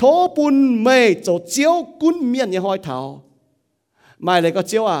thố bún mày chỗ chiếu cún miền như hỏi thảo mai lại có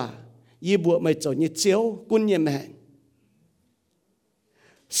chiếu y bùa mày chỗ như chiếu cún như mẹ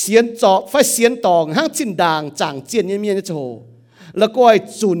xiên chọ phải xiên tòng hang chín đàng chẳng chiên như miên như chỗ là coi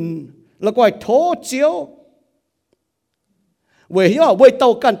chun là coi thố chiếu về hiểu về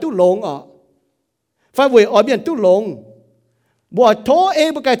tàu cần tu lồng ở phải về ở biển tu lồng bỏ thố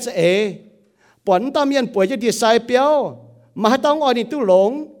bữa cái sẽ bọn ta miền bữa cho đi sai béo mà tao ở đi tu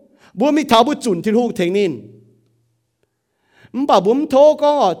lồng bữa mi tháo bữa chuẩn thì hung thành nín bà bấm thố có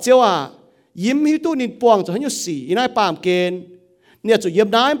ở chiềuยิ้มhiu tu nín buông cho hắn như xỉ nãy bám kênเนี่ยจะยิ้ม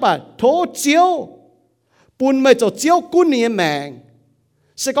ได้ป่ะโทเจียวปุ่นไม่จะเจียวกุ้นนี่แมง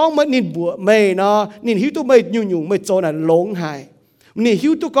สก้องมันนินบัวไม่เนาะนินหิวตัวไม่ยุ่งไม่โจน่ะหลงหายนี่หิ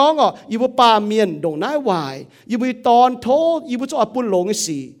วตัวก้องอ่ะอยู่บนป่าเมียนดงน้าหวายอยู่บนตอนโทอยู่บนจะเอาปุ่นหลงไอ้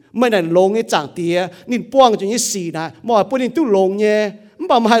สีไม่ได้หลงไอ้จางเตียนินป้วงจนไอ้สีนะมอปุ่นนินตัวหลงเนี่ยมัน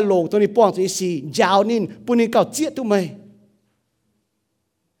บ่มาให้หลงตัวนี้ป้วงจนไอ้สียาวนินปุ่นนินเก่าเจี๊ยตัวไม่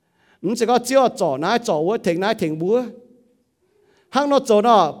มันจะก็เจียวจ่อน้าจ่อวัวเถงน้าเถงบัวห้างนอโจน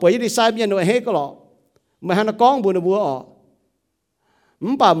ป่วยดีไซน์เมียนหน่วยเฮก็หรอมาห้างนก้องบัวบัวอ๋อ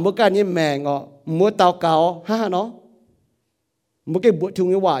ป่ามัวกันยี่แมงอ๋อมัวเตาเก่าฮ่าเนาะมัวเก็บบัวทุ่ง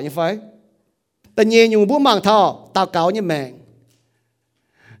ยี่หว่ายี่ไฟแต่เยี่ยอยู่บัวมังท่อเตาเก่ายี่แมง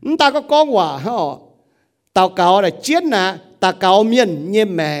ตาก็ก้องหว่าฮะเตาเก่าอะไรเจี๊ยนนะเตาเก่าเมียนยี่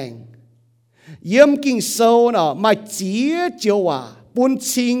แมงเยี่ยมกิ่งโซ่เนาะมาเจี๊ยเจียวหว่าปุ่น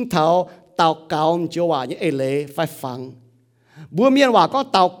ชิงเท้าเตาเก่าเจียวหว่ายี่เอเล่ไฟฟังบัวเมียนว่าก็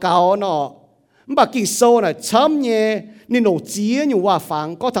เตาเก่าเนาะมันบักกิ่งโซ่น่ะช้ำเนี่ยนี่หนูเจี๊ยอยู่ว่าฟัง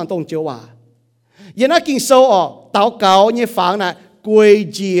ก็ทางตรงเจียวว่ายันน่ะกิ่งโซ่อ๋อเตาเก่าเนี่ยฟังน่ะกวย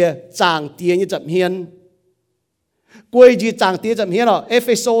เจียจางเตียเนี่ยจับเฮียนกวยเจียจางเตียจับเฮียนอ๋อเอฟเฟ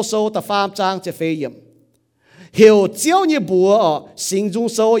โซโซตะฟามจางจะเฟียมเหี่ยวเจียวเนี่ยบัวอ๋อสิงจุง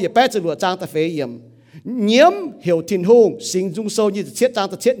โซ่อย่าแป๊ะจะหลวจางตะเฟียมnhiễm hiểu thiên hùng sinh dung sâu như chết trang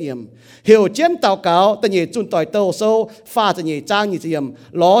ta chết nhiễm hiểu chiến tàu cáo ta nhảy chun tỏi tàu sâu pha ta nhảy trang như nhiễm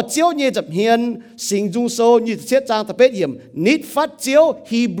ló chiếu như dập hiền sinh dung sâu như chết trang ta bết nhiễm nít phát chiếu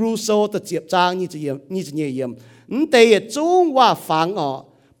Hebrew sâu ta chiệp trang như nhảy nhiễm tây trungว่าฟังอ๋อ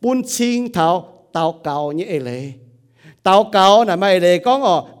ปุ่นชิงเท้าเตาเก่าnhưเอเลยเตาเก่าน่ะไม่เลยก็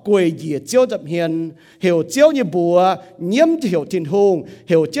อ๋อกวยเหยียดเจียวจับเฮียนเหี่ยวเจียวnhưบัวเยี่ยมเหี่ยวthiên hùngเ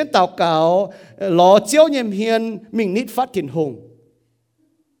หี่ยวเจียนเตาเก่าล้อเจียวเยี่ยมเฮียนมิ่งนิดฟัดthiên hùng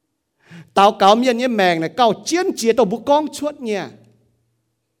เตาเก่าเมียนเนี่ยแมงน่ะเก่าเจียนเจียตัวบุกองชวดเนี่ย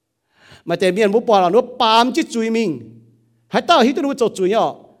มาแต่เมียนบุปผาเราเนาะปามจิตจุยมิงให้เต้าฮิตนูจดจุยอ๋อ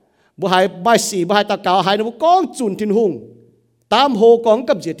บุหายใบสีบุหายเตาเก่าหายบุกองจุนthiên hùngตามโหกอง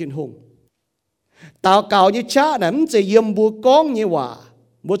กับเจียthiên hùngเตาเก่าnhư cha này mình chỉ yếm bùa con như hòa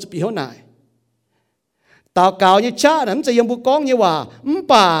bùa chỉ hiểu này tàu ก่าnhư cha này mình chỉ yếm bùa con như hòa mình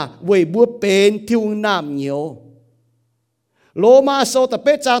bà về bùa bền thiêu nam nhiều lô ma sâu tập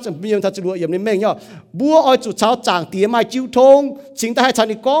bế trang chẳng biết thật sự lụa yếm nên mình nhá bùa oi chủ cháu chẳng tiếng mai chiêu thông chính ta hay chọn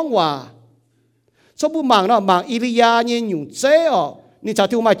đi con hòa số bùa mảng đó mảng Ilya như nhung chế ởนี่ชาว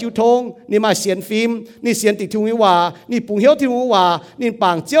ที่มาจิ้วทงนี่มาเสียนฟิล์มนี่เสียนติดทุ่งวิวานี่ปุ่งเหี้ยวที่วิวานี่ป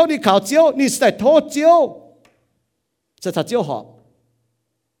างเจียวนี่ขาวเจียวนี่ใส่โทษเจียวจะถัดเจียวหอบ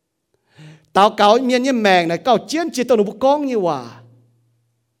เตาเก่าเมียนยี่แมงนะเก่าเจียนจีตัวหนูบุกองยี่ว่า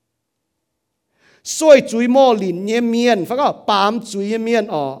สวยจุยโมลินยี่เมียนฟังก็ปามจุยยี่เมียน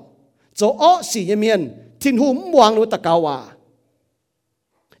อ๋อโจอ้อสี่ยี่เมียนทิ้งหูมวางหนูตะเกาว่า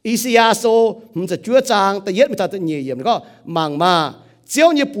อีสยาโซมันจะจั่วจางแต่เย็ดมันจะเหนียมแล้วก็มังมาเจียว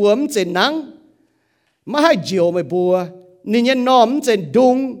เนี่ยปัวมันจะนังไม่ให้เจียวไม่บัวนี่เนี่ยนอมมันจะดุ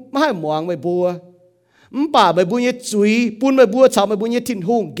งไม่ให้หมวงไม่บัวมันป่าไม่บัวเนี่ยจุยปูนไม่บัวชาวไม่บัวเนี่ยทิ้ง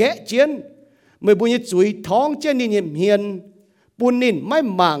หูแกะเจียนไม่บัวเนี่ยจุยท้องเจียนนี่เนี่ยเฮียนปูนนินไม่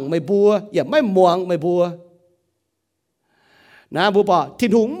มังไม่บัวอย่าไม่หมวงไม่บัวนะบัวป่าทิ้ง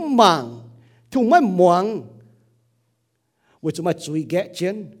หูมังทิ้งไม่หมวงว่าจะมาจุยแกะเ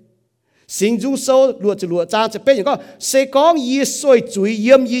ช่นสิ่งจุงโซ่หลวดจะหลวดจางจะเป็นอย่างก็เสกองยีสวยจุยเ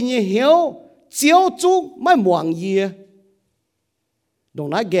ยี่ยมยีเนี่ยเหี้ยวเจียวจุงไม่หวังยีตรง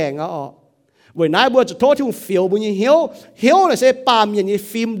นั้นแกงอ่ะวันนั้นบัวจะโทษที่มันฟิวบุญยี่เหี้ยวเลยเสปามอย่างนี้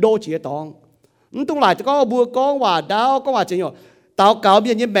ฟิล์มโดเจียตองนั่นตรงไหนจะก็บัวกองว่าดาวก็ว่าจะอย่างเตาเก่าเ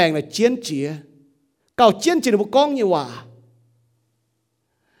บี้ยยี่แบ่งเลยเจียนเจียเก่าเจียนเจียบัวกองยี่ว่า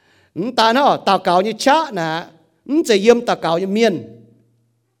ตาเนาะเตาเก่ายี่ชะนะมันจะเยี่ยมตาเก่าอย่างเมียน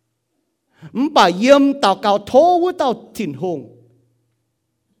มันป่าเยี่ยมตาเก่าโทว่าตาถิ่นหง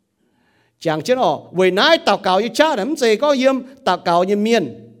อย่างเช่นอ๋อเวนัยตาเก่าอย่างชาเนี่ยมันจะก็เยี่ยมตาเก่าอย่างเมียน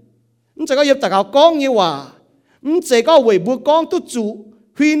มันจะก็เยี่ยมตาเก่ากองอย่างว่ามันจะก็เวบัวกองตุจุ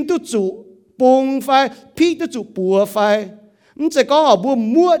หินตุจุปงไฟพี่ตุจุปัวไฟมันจะก็บัว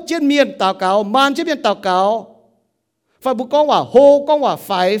มัวเจียนเมียนตาเก่ามันเจียนเมียนตาเก่าไฟบัวกองว่าโฮกองว่าไฟ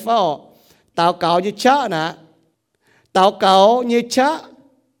ฟ้าตาเก่าอย่างชานะเต่าเก่าเนี่ยชะ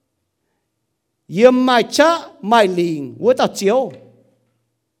เยี่ยมไม่ชะไม่ลิงวัวเต่าเจียว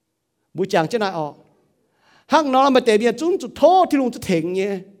บุจังเจ้านายออก hang nó là mà tế biên chúng thô thì luôn thỉnh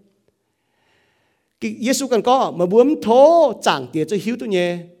nhé Giêsu cần có mà buông thô chẳng tiền cho hiếu tôi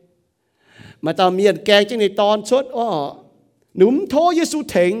nhé mà tao miền kẹng trên này toàn suốt núm thô Giêsu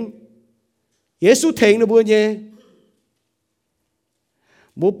thỉnh nó buông nhé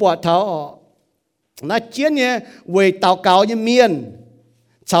bố bỏ tháo nó chiến nhé về tàu cáo như miền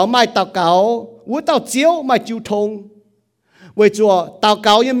cháu mai tàu cáo vũ tàu chiếu mai chiếu thông về chùa tàu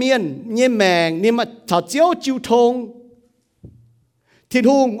cáo như miền như mèng nhưng mà cháu chiếu chiếu thông thiên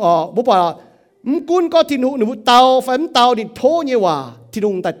hùng bố bỏ cún có thiên hùng nữ tàu phải tàu thì thô như hòa thiên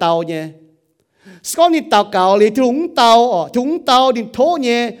hùng tại tàu nhé có những tàu cáo thì thùng tàu thì thô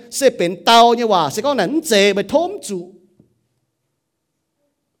nhé sẽเป็นtàu như hòa sẽ có nắn dễ mà thôm chủ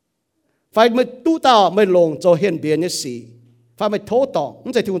phải mới tu tao mới lồng cho hiện biến như gì phải mới thô tòng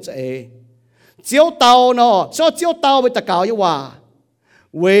không thể thun dễ chiếu tàu nó cho chiếu tàu với ta cáo như hòa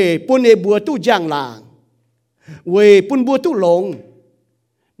về bún e bùa tu giang làng về bún bùa tu lồng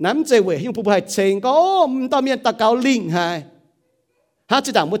nắm dễ về hiung phụ hai chênh có tao miền ta cáo linh hai hát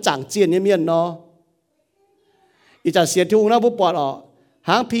chỉ đảng một chẳng chiến như miền nóอีจากเสียทุ่งนะบุปผาห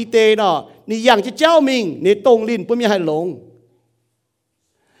างพีเตเนาะนี่อย่างจะเจ้ามิงนี่ตรงลิ้นปุ่มยังให้หลง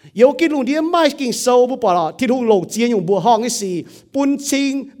有กินลุงที่ไม่กินโซ่บุปผาที่ทุ่งหลงเจียอยู่บัวห้องที่สี่ปุ่นชิ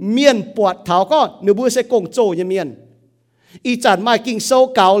งเมียนปวดเท้าก็หนูบัวใส่กงโจยเมียนอีจันไม่กินโซ่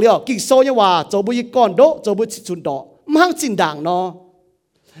เก่าเลยกินโซ่ยังว่าโจบุยก้อนโดโจบุชุนโดมั่งจินด่างเนาะ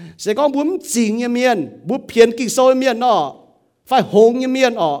เสกก็บุ้มจริงเมียนบุ้เพียนกินโซ่เมียนเนาะไฟหงเมีย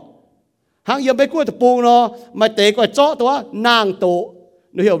นหางยังไปกู้ตะปูเนาะมาเตะก็เจาะตัวนางโต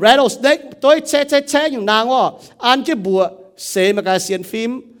หนูเห็น rattlesnake ตัวแช่อยู่นางว่าอันจะบัวเสมาการเสียนฟิล์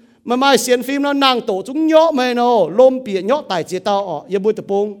มมาไม่เสียนฟิล์มแล้วนางโตจุงเยาะไม่เนาะลมเปียเยาะไต่เจียเตาอย่าบัวตะ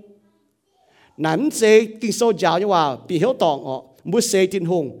ปูนั้นเสกินโซยาวยังว่าปีเหี้ยวตองบัวเสทิน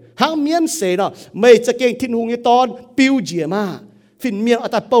หงหางเมียนเสเนาะไม่จะเก่งทินหงในตอนปิวเจียมาฟินเมียนอั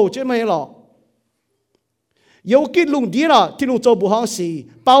ตตาเป่าใช่ไหมหรอ有กินลุงดีล่ะที่ลุงโจบุห้องสี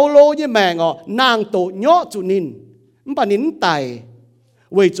เปาโลยี่แมงนางโตเนาะจุนินมันปานินไต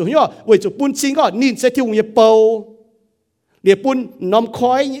เวจุเนาะเวจุปุ่นชิงก็นินเสที่ลุงยี่เปาเดี๋ยวปุ่นน้ำค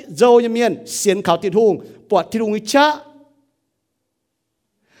อยโจยี่เมียนเสียนข่าวติดหุงปวดที่ลุงวิชะ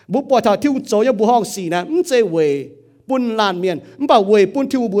บุปผาที่ลุงโจยี่บุห้องสีนะมันจะเวปุ่นลานเมียนมันป่าเวปุ่น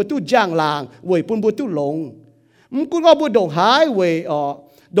ที่ลุงบัวตู้ย่างลางเวปุ่นบัวตู้หลงมันกูก็บัวดงหายเว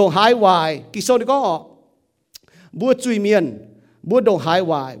ดงหายวายกิโซนก็บัวจุยเมียนบัวดงหาย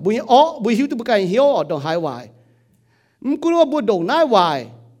วายบัวบัวหิวตัวบุกไก่หิวดงหายวายมันกูว่าบัวดงน้ายวาย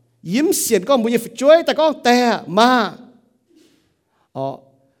ยิ้มเสียนก็บัวยิ่งช่วยแต่ก็แต่มา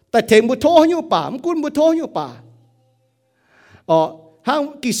แต่เถงบัวโทอยู่ป่ามันกูบัวโทอยู่ป่าห้าง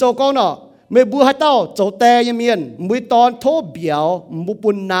กิโซก็เนาะเมื่อบัวให้เต้าโจแต่ยังเมียนบัวตอนโทเบียวบัว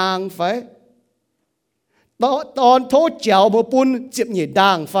ปุ่นนางไฟตอนโทเจียวบัวปุ่นเจ็บเหยียดด่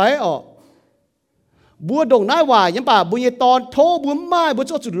างไฟบัวดงน้ายวายยังป่าบัวยี่ตอนโทบัวไม้บัว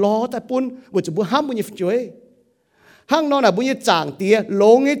จ่อจุดล้อแต่ปุ่นบัวจะบัวห้ามบัวยี่ช่วยห้างนอนน่ะบัวยี่จางเตียหล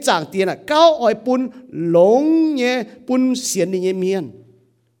งยี่จางเตียน่ะก้าวอ้อยปุ่นหลงเนี่ยปุ่นเสียนนี่เมียน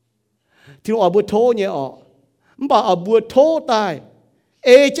ที่เราบัวโทเนี่ยมันป่าบัวโทตาย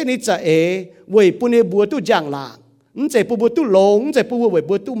เจนี่จะเว้ยปุ่นเนี่ยบัวตู้จางหลางมันจะบัวตู้หลงจะบัวเว้ย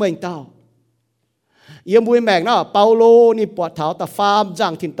บัวตู้เมืองเต้ายังบัวแมงน่ะเปาโลนี่ปวดเท้าแต่ฟาร์มจา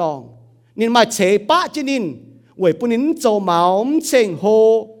งถิ่นตองนินมาเฉยป้าจินินเวยปุ่นินโจเมาเชงโฮ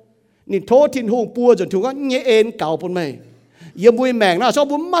นินโททินหงปัวจนถึงก็เงยเอ็นเก่าปุ่นไม่ยมบุยแมงนะชอบ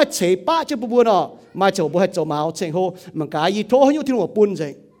บุญมาเฉยป้าจะปัวเนาะมาเฉยบุให้โจเมาเชงโฮมันกายยีโทให้ยุทินหัวปุ่นใจ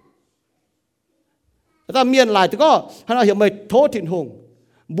แต่เมียนหลายแต่ก็ให้เราเห็นไม่โททินหง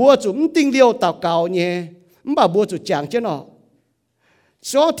บัวจุ่มติงเดียวเต่าเก่าเนี่ยมันบ่าบัวจุดจางเจ้าเนาะ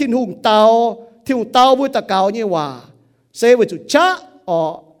ซ้อทินหงเต่าทินหงเต่าบัวตะเก่าเนี่ยว่าเซวจุดชะ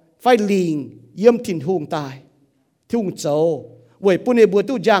ไฟลิงเยี่ยมถิ่นหุงตายที่หุงโจเวยปุ่นเอบัว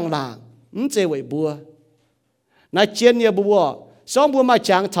ตู้ย่างหลางเจเวยบัวนายเจียนเนี่ยบัวซ้อมบัวมาจ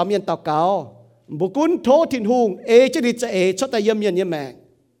างทำเย็นตะเกาบุกุนโทถิ่นหุงจะดีจะชดแต่เยี่ยมเย็นเยี่ยมแม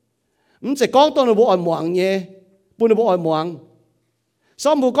งจะก้องตัวหนูบัวอ่อนหมวงเนี่ยปุ่นหนูบัวอ่อนหมวงซ้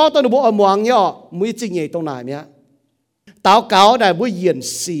อมบัวก้องตัวหนูบัวอ่อนหมวงเนี่ยมือจริงใหญ่ตรงไหนเนี่ยตะเกาได้บัวเยียน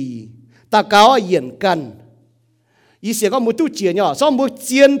สีตะเกาเยียนกันอีเสียก็มุตุเจียนย่อซ้อมมุเ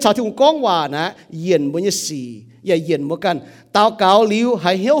จียนชาวทุ่งก้องว่านะเย็นบนยี่สี่อย่าเย็นเหมือนกันเตาเกาลิ้วใ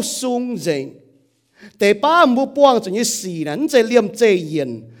ห้เหี้ยวซุงเจงแต่ป้ามุป้วงจนยี่สี่นั้นจะเลี่ยมเจเย็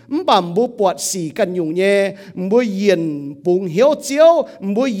นบ่มมุปวดสี่กันยุ่งเย่มุเย็นปุงเหี้ยวเจียว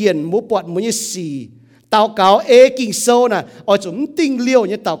มุเย็นมุปวดมุยี่สี่เตาเกากิงโซน่ะอ๋อจุ่มติ้งเลี้ยว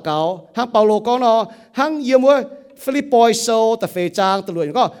เนี่ยเตาเกาห้างเปาโลก็เนาะห้างเยี่ยมว่า Philippoi sâu ta phê trang ta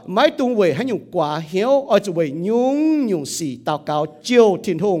luyện có mấy tung về hay nhung quả hiếu ở chỗ về nhung xì tao cáo chiêu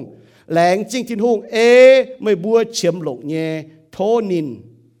thiên hùng lẹng chính thiên hùng mới bua chiếm lộng nhẹ thô nín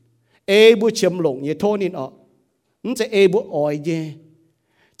bua chiếm lộng nhẹ thô nín nó sẽ bua ỏi nhẹ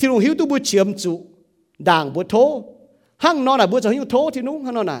thiên hùng hiếu tu bua chiếm trụ đảng bua thô hăng nó là bua cho hiếu thô thiên hùng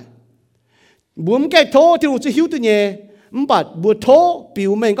hăng nó này buông cái thô thiên hùng sẽ hiếu tu nhẹ bạt bua thô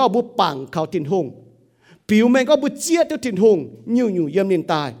biểu mình có bua bằng khảo thiên hùng biểu mình có bút chiết theo thiên hùng nhiều yếm nín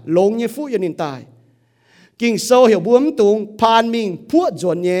tài lông như phú yếm nín tài kinh sâu hiểu buông tung pan mình phuất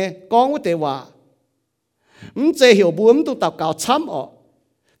dồn nhé con có thể hòa chế hiểu buông tung tàu cáo chấm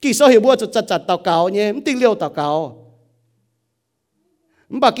kinh sâu hiểu buông chặt tàu cáo nhé tinh liêu tàu cáo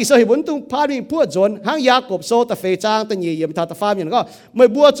bà kinh sâu hiểu buông tung pan mình phuất dồn hang gia cộp sâu ta phê trang ta nhị yếm ta phá miền có mới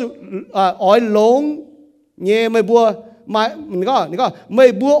bua ói lông nhé mới bua mà mình có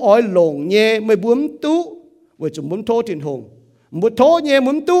mới bua ói lông nhé mới buông tú với chúng muốn thô thiên hùng muốn thô nhé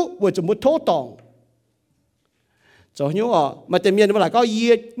muốn tú với chúng muốn thô tòng cho nhớ mà tiền miền mà lại có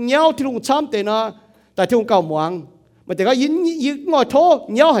gì nhau thiên hùng chăm tiền nó tại thiên hùng cầu muang mà tiền có yến ngồi thô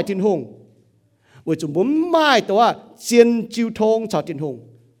nhau hay thiên hùng với chúng muốn maiตัวchiên chiêu thong cho thiên hùng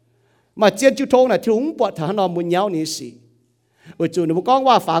mà chiên chiêu thong là thiên hùng bọt thằng nó muốn nhau ní xì với chúng nó muốn con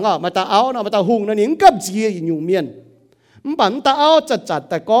ว่าฝังmà ta áo nó mà ta hùng nó nín cấp gì nhung miền bản ta áo chặt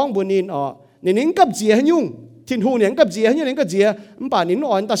ta con buồn nín nín cấp gì hay nhung thiên hùng nín cấp gì hay nhung nín cấp gì bản nín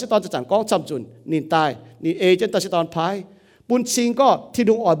ỏi ta sẽ tao chặt con chăm chun nín tai nín chân ta sẽ tao phai buồn xin có thiên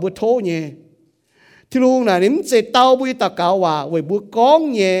hùng ỏi buồn thô nhé thiên hùng là nín sẽ tao bui ta cáo hòa với buồn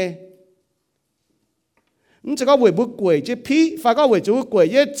con nhé chỉ có với buồn quỷ chứ phi phải có với chú quỷ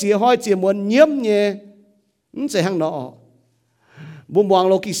chứ chỉ hỏi chỉ muốn nhiễm nhé sẽ hăng nó buồn buồn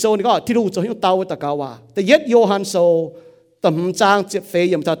lô kỳ sâu này có thiên hùng cho hiếu tao với ta cáo hòaแต่ยึดโยฮันโซtầm trang chế phê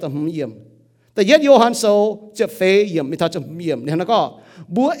yểm ta tầm yểmแต่ยึดโยฮันโซchế phê yểm mi ta tầm yểmเนี่ยนะก็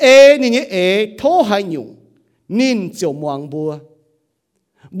บัวนี่เนี่ยโทให้หยุ่งนินเจียวมวงบัว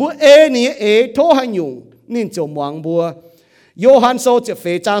นี่โทให้หยุ่งนินเจียวมวงบัวโยฮันโซchế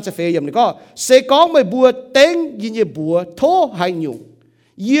phê trang chế phê yểmเนี่ยก็เสกองไม่บัวเต็งยินเยบัวโทให้หยุ่ง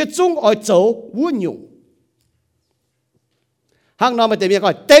เยี่ยจงอ้อยโจวัวหยุ่งห้างนอนมาแต่เมีย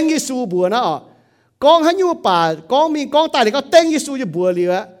ก็เต็งยิสูบัวนะcon hắn nhu bà con mình con tài thì có tên Giêsu như bùa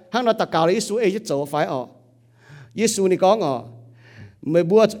liều á hắn nói ta cào là Giêsu ấy chứ chỗ phải Giêsu này con mới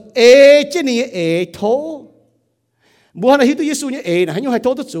bùa chứ này thố bùa này hiểu tôi Giêsu như này hắn nhu hay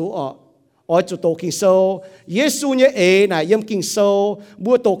thố tôi chủ chủ tổ kinh sâu Giêsu như này yếm kinh sâu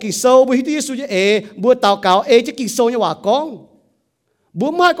bùa tổ kinh sâu bùa hiểu tôi Giêsu như bùa tao cào chứ kinh sâu như hòa con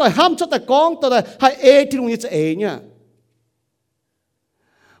bùa mai coi ham cho ta con tôi hay thì đúng như thế nhá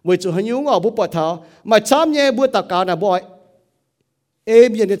với chủ hắn nhung bố bọt tháo mà chăm nhé bố tao cáo là bọt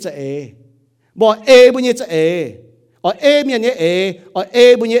miền như thế bọt bố như thế miền như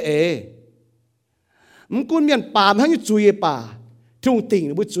bố như cún miền pàm hắn như chui bà trung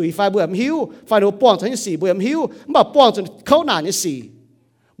tỉnh bố chui phải bố em hiu phải đồ bỏng cho như xì bố em hiu mà bỏng cho khâu nản như xì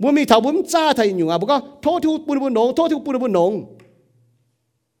bố mi tháo bố cha thầy nhung bố có thô thiu bố nông thô thiu bố nông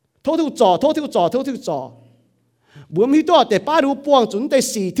thô thiu trò bữa mi to để ba đứa buông chuẩn để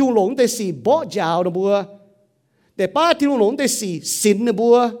xì thiêu lồng để xì bỏ giàu đó bữa để ba thiêu lồng để xì xin đó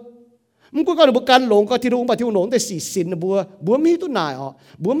bữa không có được can lồng có thiêu lồng để xì xin đó bữa mi tu nài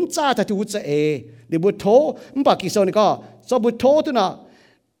bữa cha ta thiêu sẽ để bữa thố không bảo kỳ sau này có cho bữa thố tu nào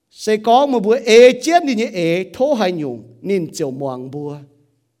sẽ có một bữa chết đi như thố hay nhung nên chiều muang bữa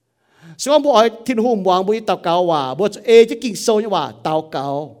sau bữa thiêu hùng muang bữa tao cáo hòa bữa chứ kinh sâu như hòa tao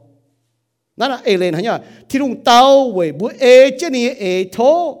cáoนั่นlên hả nhá thì đúng tao về bữa chứ này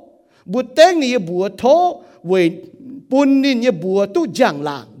thô bữa teng này bữa thô về bún này bữa tu giang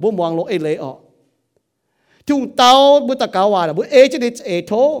làng bữa muang lo lên thì đúng tao bữa ta cáo hòa là bữa chứ này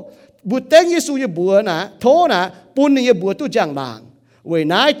thô bữa teng Giêsu như bữa nè thô nè bún này bữa tu giang làng về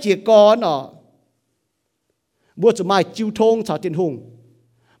nãy chỉ con bữa cho mai chiêu thong chào tiền hùng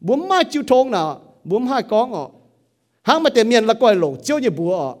bữa mai chiêu thong nè bữa hai con hang mà tiền miền là coi lồng chiêu như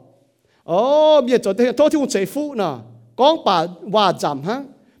bữa bây giờ cho thô thiên hùng chế phụ nè con bà hòa giảm ha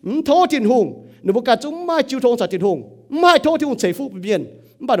thô thiên hùng nếu một cái chúng mai chiêu thong chào thiên hùng mai thô thiên hùng chế phụ bên biển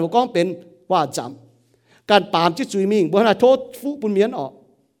bà nếu conเป็นhòa giảmการปามที่จุยมิงบ่ให้โทษผู้บุญเมียน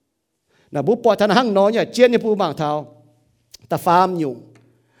น่ะบุปผาทานหังน้อยเนี่ยเจียนเนี่ยผู้บางเท้าตาฟามอยู่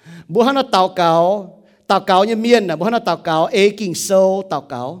บ่ให้เต่าเก่าเนี่ยเมียนน่ะบ่ให้เต่าเก่ากิ่งโซเต่า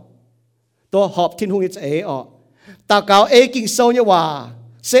เก่าตัวหอบทิ้นหุงเนี่ยเต่าเก่ากิ่งโซเนี่ยว่า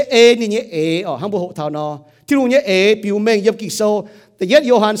เซนี่เนี่ยหังบ่หกเท้านอทิ้นหุงเนี่ยปิวเมงยับกิ่งโซแต่ยัดโ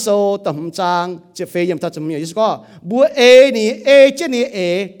ยฮันโซตำจางเจเฟยยำทัดจมียิ่งก็บัวนี่เจนี่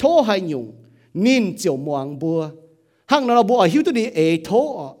โทให้ยุงนินเจียวมวงบัว hăng nó bộ hiếu tu đi thô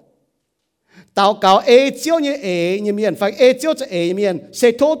tao cáo chiếu như miền phải chiếu cho miền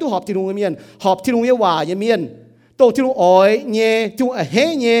sẽ thô tu họp thì đúng miền họp thì đúng như hòa như miền tổ thì đúng ỏi nhẹ thì đúng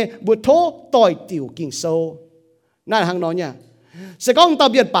hé nhẹ bữa thô tỏi tiểu kinh sâu này hăng nó nha sẽ có tao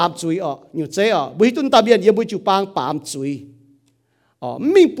biển bám chuối nhiều chế bữa tuần tao biển yêu bữa chụp băng bám chuối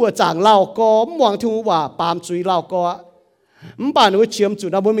mình bữa chẳng lao có mong thì đúng hòa bám chuối lao có bạn nuôi chiếm chủ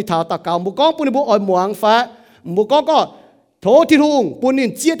nào bữa mình tháo tao cáo một con bữa bữa ỏi mong phá một con có thô thì đúng bữa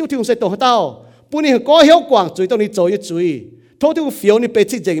nín chia tu thì đúng sẽ tổ tao bữa nín có hiệu quả chuối tao nín chơi chuối thô thì đúng phiếu nín bê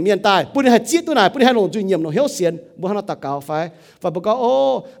chích dậy miền tai bữa nín hay chia tu này bữa nín hay lồng chuối nhiệm nó hiệu xiên bữa hắn tao cáo phải và bữa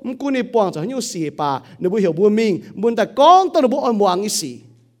có bữa nín buông cho nhiều xì bà nếu bữa hiểu bữa mình bữa ta con tao bữa ỏi mong cái xì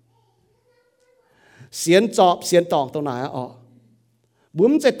xiên chọp xiên tòng tao này bữa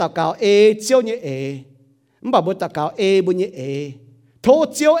mình sẽ tao cáo chiếu như bà bữa tao cáo bữa như thô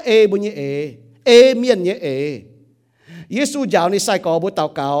chiếu bữa như miền như Giêsu giáo ni sai có bữa tao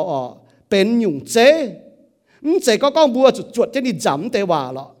cáoเป็นหยุ่งเจ้เจ้ก็ก้องบัวจุดๆจะนี่จำแต่ว่า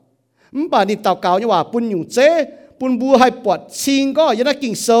หรอป่านนี่ตาวเก่าเนี่ยว่าปุ่นหยุ่งเจ้ปุ่นบัวให้ปวดชิงก็ยังได้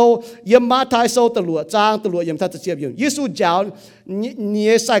กิ่งโซยมมาทายโซตะหลัวจางตะหลัวยมทัดจะเจียบอยู่เยซูเจ้าเนี่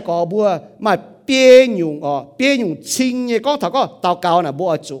ยใส่ก่อบัวมาเปียหยุ่งเปียหยุ่งชิงเนี่ยก้องถ้าก็ตาวเก่าน่ะบั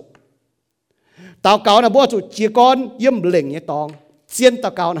วจุตาวเก่าน่ะบัวจุเจียก้อนยมเหล่งเนี่ยตองเจียนตา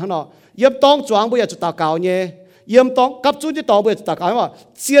วเก่านะฮะเนาะยมตองจวงบัวจุตาวเก่าเนี่ยยมตองกับจุที่ตองบัวจุตาวเก่าว่า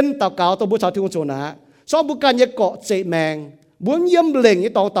เจียนตาวเก่าตัวบัวชาวที่งโจนะสองบุการเนี่ยเกาะเจแมงบุญเยี่ยมเหล่ง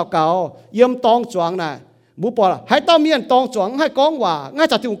นี่ตองตาวเก่าเยี่ยมตองจวงน่ะบุปผาให้ตาเมียนตองจวงให้ก้องว่าง่าย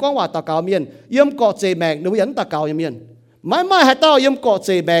จากที่ก้องว่าตาวเก่าเมียนเยี่ยมเกาะเจแมงหรือยันตาวเก่าอย่างเมียนไม่ให้ตาเยี่ยมเกาะเจ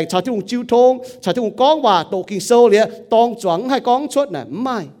แมงชาวที่จิ้วทงชาวที่ก้องว่าโตกิงโซเลยตองจวงให้ก้องชดน่ะไ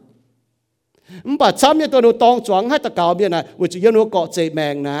ม่ป่าช้ำเนี่ยตัวหนูตองจวงให้ตาวเก่าเมียนน่ะวิจิยันหนูเกาะเจแม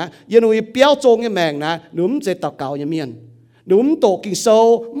งนะยันหนูเปี้ยวจงยังแมงนะหนุ่มเจตาวเก่าอย่างเมียนđúng tổ kinh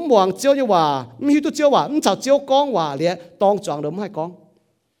sâu mong chiếu như hòa hiểu tu chiếu hòa chào chiếu con hòa liền tông chọn đúng hai con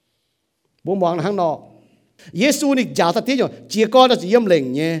bố mong là hàng nọ Giêsu này giáo thật thế rồi chỉ con là chỉ yếm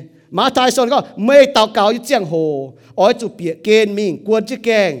lệnh nhé mà thái sau đó mê tàu cáo như giang hồ ỏi chụp bịa kên mình quân chiếc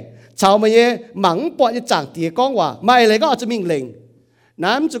keng chào mà nhé mắng bọn như chẳng tía con hòa mày lấy có cho mình lệnh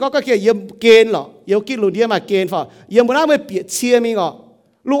nám chỉ có cái kia yếm kên lọ yếu kia lùn đi mà kên phải yếm bữa nào mới bịa chia mình ngọ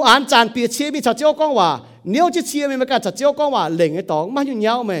lũ án tràn bịa chia mình chào chiếu con hòa nếu chỉ chia mình cả chặt chiếu con hòa lệnh cái tòng mà như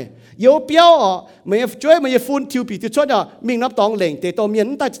nhau mày yếu béo mày chơi mày phun thiêu bị tiêu chốt à mình nắp tòng lệnh để tao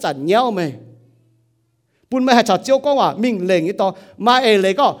miến ta chặt nhau mày bún mày chặt chiếu con hòa mình lệnh cái tòng mà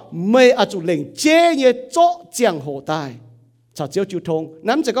lấy có mày chủ lệnh chế như chỗ giang hồ tai chặt chiếu chiếu thông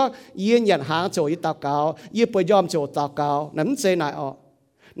nắm chỉ có yên nhận hàng chỗ ít tao cao yên bơi yom chỗ tao cao nắm chế này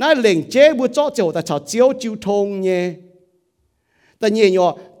nãy lệnh chế bữa chỗ chỗ ta chặt chiếu chiếu thông nhéแต่เนี่ยโย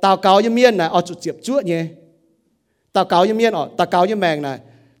ตาวเกายังเมียนนะเอาจุดเจ็บชั่วเนี่ยตาวเกายังเมียนตาวเกายังแมงนะ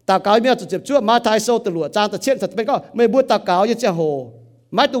ตาวเกายังเมียนจุดเจ็บชั่วมาทายโซตลวดจางตะเช่นสัตว์เป็นก็ไม่บูตาวเกายังเจ้าโห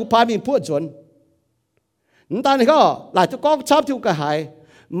ไม่ตุงพามีพูดจนนั่นตอนนี้ก็หลายทุกกองชอบทุกกระหาย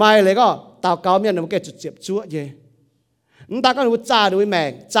ไม่เลยก็ตาวเกาเมียนมันแก่จุดเจ็บชั่วเนี่ยนั่นตาก็รู้จ่าดูแม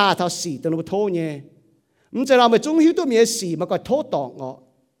งจ่าเท่าสีตัวรู้โทษเนี่ยมันจะเราไม่จุ้งหิวตัวเมียสีมันก็โทษตอง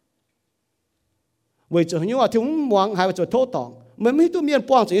เวจหัวว่าถึงมองหายไปจุดโทษตองมันไม่ตัวเมียน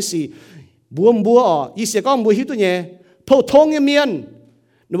ป้องจะสีบัวอีเสียก็บัวหิวตัวเนี่ยพอทงเมียน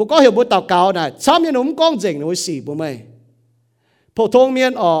หนูก็เห็นบัวตาวเก่าน่ะช้ำยันหนุ่มก้องเจ๋งหนูสีบัวไม่พอทงเมีย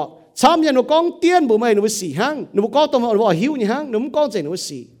นช้ำยันหนูก้องเตี้ยนบัวไม่หนูสีห้างหนูก็ตัวมันบัวหิวนี่ห้างหนุ่มก้องเจ๋งหนู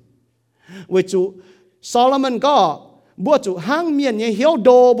สีเวจูโซโลมอนก็บัวจูห้างเมียนเนี่ยเหี่ยวโด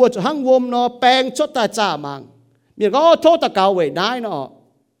บัวจูห้างวมเนาะแปลงชดตาจ่ามังเมียนก็โทษตะเก่าไว้ได้เนาะ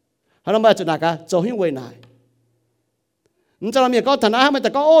ฮัลโหลมาจุดไหนกันโจหิ้งไว้ไหนมันจะเราเมียก็ฐานะมันแต่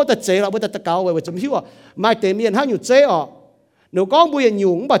ก็แต่เจ๋เราแต่ตะเกาไว้ว่าจะหิ้วไม่เตเมียนห้างอยู่เจ๋หนูก้องบุยห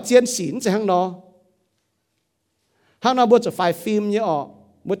ยุ่งบ่เจียนศีลจะห้างนอบัวจะไฟฟิล์มเนี่ย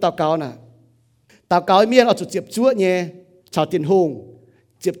บัวตะเกาน่ะตะเกาเมียนจุดเจ็บชั่วเนี่ยชาวเตียนหง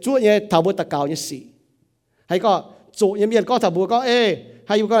เจ็บชั่วเนี่ยทาวบัวตะเกาเนี่ยสีให้ก็จุเนี่ยเมียนก็ทาวบัวก็ใ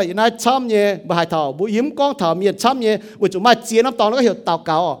ห้อยู่ก็อย่างนั้นช้ำเนี่ยบ่หายทาวบัวยิ้มก้องทาวเมียนช้ำเนี่ยบัวจะมาเจียนน้ำตองแล้วก็เหี่ยวตะเ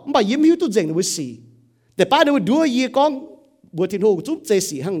กามันบ่ยิ้มหิ้วตัวเจ๋งหนูสีแต่ป้าดูดูยี่ก้องบัวทิ้งหูจุ๊บเจ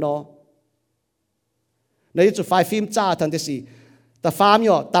สีห้างนอในจุดไฟฟิล์มจ้าทันทีสิแต่ฟาร์มอ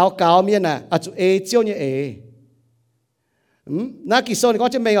ยู่ตาวเก่าเมียน่ะอาจุเจียวเนี่ยนักกิโซนก็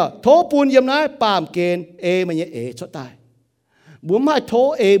จะไม่ก็โทปูนเยี่ยมนะปามเกณฑ์มันเนี่ยชดตายบัวไม่โท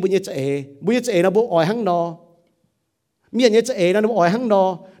บุญเนี่ยจะบุญเนี่ยจะนะบัวอ่อยห้างนอเมียเนี่ยจะนะบัวอ่อยห้างนอ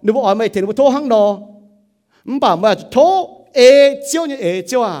หรือบัวอ่อยไม่ถึงบัวโทห้างนอป่ามาโทเจียวเนี่ยเ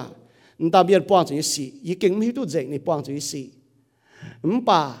จียวตามเบียนป้องจุยสียี่เก่งไม่รู้เจ๋งในป้องจุยสี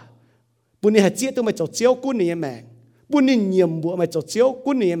ป่าปุ่นนี่หายเจี๊ยตัวไม่เจ้าเจียวกุ้นนี่แมงป bún ní nhiệm bùa mày cho chiếu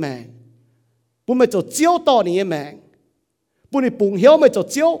cún ní mẹ bún mày cho chiếu to ní mẹ bún ní bùng hiếu mày cho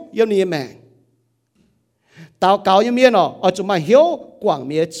chiếu yếm ní mẹ tao cáo như miên ở chúng mày hiếu quảng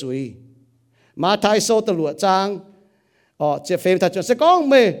mía chuối mà thái sâu từ lụa trang chế phê thật chuyện sẽ có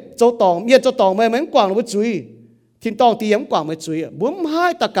mày cho tòng miên cho tòng mày mấy quảng nó với chuối thiên tòng thì yếm quảng mày chuối bún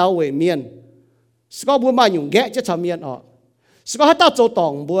hai ta cáo về miên có bún mà nhung ghé chứ chăm miên có hai ta cho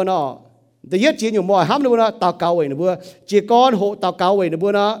tòng bún để yết chỉ nhung mồi hám nó tao cáo về nó bún chỉ con hộ tao cáo về nó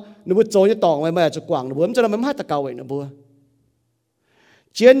bún nó bún cho như tòng mày cho quảng nó bún cho nó mấy hai ta cáo về nó bún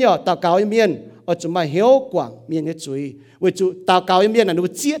chiến nhỏ tao cáo như miên ở chúng mày hiếu quảng miên cái chuối với chú tao cáo như miên là nó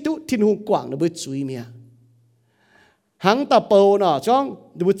chia tu thiên hùng quảng nó với chuối miên hắn tao bầu nó trong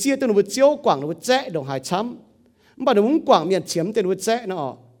nó chia tu nó chiếu quảng nó dễ đồng hải chấm mà nó muốn quảng miên chiếm tên nó dễ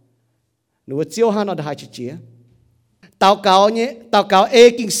nó chiếu hắn nó hai chữ chia tao cáo ê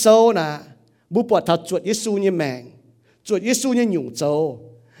kinh sâu nè bố bọt thảo chuột Giêsu như mèn chuột Giêsu như nhung châu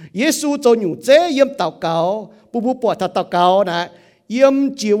Giêsu châu nhung dễ yếm tao cáo bố bọt thảo tao cáo nè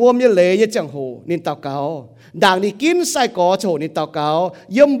yếm chiều ôm như lệ như chẳng hồ nên tao cáo đảng đi kín sai có chỗ nên tao cáo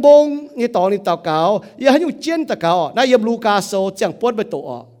yếm bông như tao nên tao cáo yếm hắn nhung chiến tao cáo na yếm Luca sâu chẳng bớt với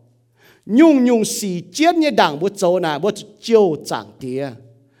tổ nhung xì chiến như đảng bố châu nè bố chiều chẳng tía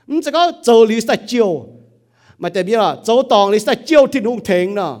chỉ có châu lý sai chiều mà tại biết là châu tòng lý sai chiều thiên hùng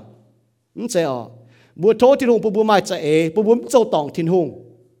thèn nè sẽ bố thố thiên hùng bố mai chạy bố châu tòng thiên hùng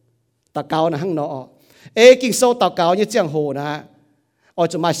tao cáo là hăng nó kinh sâu tao cáo như chẳng hồ nè ở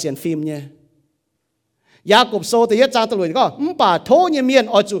chỗ mai xem phim nhé, giá cục số thì nhất trang tôi nói có bà thô như miền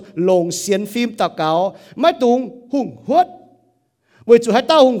ở chỗ lồng xem phim tao cáo mấy tung hùng huất, với chỗ hai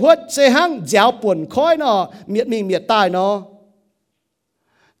tao hùng huất xe hăng giáo buồn khói nó miệt mình miệt tai nó,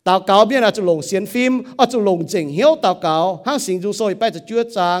 tao cáo biết là chỗ lồng xem phim ở chỗ lồng chỉnh hiếu tao cáo hăng sinh du sôi bay chỗ chúa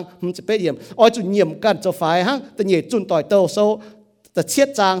trang không chỉ bay điểm ở chỗ nhiệm cần chỗ phải hăng tự nhiên chun tỏi tàu sâu tự chiết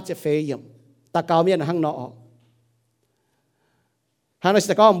trang chỉ phê điểm tao cáo biết là hăng nọ hắn nói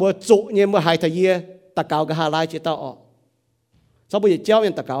sẽ có một trụ như một hai thời gian ta cáo cái hà lai chỉ tao sau bây giờ treo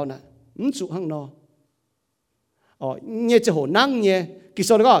lên ta cáo nè trụ hăng nó như chỉ hồ năng như kỳ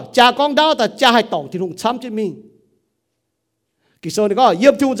sau đó có cha con đau ta cha hai tổng thì hùng chăm chứ mình kỳ sau đó có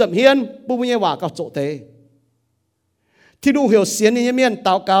yếm thu dậm hiên bu như hòa cao chỗ thế thì đủ hiểu xiên như miền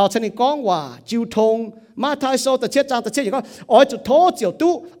tao cáo cho nên con hòa chiêu thông mà thái sau ta chết trang ta chết gì có ở chỗ thố chiều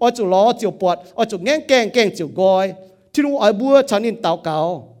tu ở chỗ ló chiều bọt ở chỗ nghe keng chiều gọiที่รู้ไอ้บัวฉันนินเต่าเก่า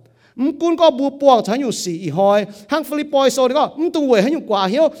กุนก็บัวปวงฉันอยู่สี่หอยห้างฟิลิปปอยโซนี่ก็ตัวเวให้อยู่กว่า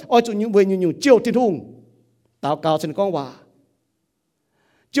เหี้ยวอ้อยจุดเวอยู่เจียวที่ทุ่งเต่าเก่าฉันก็ว่า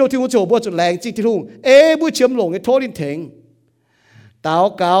เจียวที่หัวโจบัวจุดแรงจริงที่ทุ่งบัวเชื่อมหลงไอ้โทษดินเถงเต่า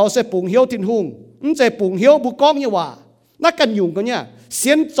เก่าใส่ปุ่งเหี้ยวที่ทุ่งใส่ปุ่งเหี้ยวบัวก้องเนี่ยว่านักกันยุ่งกันเนี่ยเสี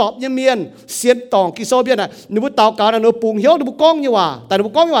ยนจอบเนี่ยเมียนเสียนตองกิโซเบียน่ะนึกว่าเต่าเก่าน่ะนึกปุ่งเหี้ยวนึกว่าก้องเนี่ยว่าแต่นึก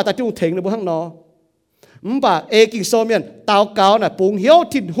ว่าก้องเนี่ยว่าแต่ที่ทุ่งเถงนึกว่าห้างนอbà kinh sâu miền tao cáo là bùng hiếu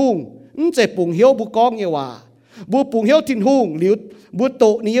thìn hùng chỉ bùng hiếu bu con như hòa bu bùng hiếu thìn hùng liu bu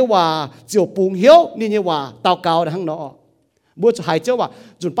tổ như hòa chiều bùng hiếu như hòa tao cáo là hăng nọ bu hai châu hòa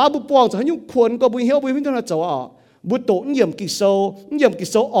chuẩn ba bu bong cho những khuôn có bùng hiếu thằng là châu bu tổ nhiệm kinh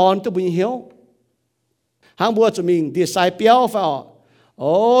sâu on cho bùng hiếu hàng bu cho mình đi sai béo phải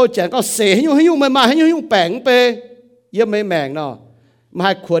chẳng có xế hiếu mà hiếu bẻng pe yếm mấy mèng nọ mà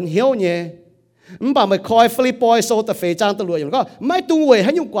hai khuôn hiếu nhé bà mày coi Philippines số tập phê trang tự luyện có mấy tung về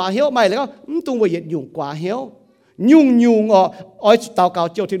hay nhung quả hiếu mày lại có tung về hiện nhung quả hiếu nhung ở tao cáo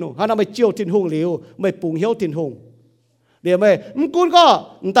chiêu thiên hùng hắn là mày chiêu thiên hùng liu mày bùng hiếu thiên hùng để mày cũng có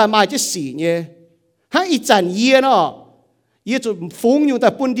tại mày chứ xỉ nhé hắn ít chán yê nó yê cho phúng nhung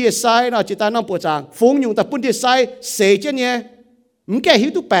tại bún địa sai nó chỉ ta năm bộ trang phúng nhung tại bún địa sai xế chứ nhé cái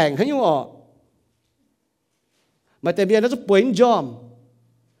hiếu tu bèn hay nhung mày tại vì nó rất bén jom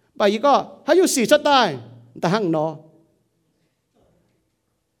bởi vì có hayอยู่สี่ชดได้แต่หั่งนอ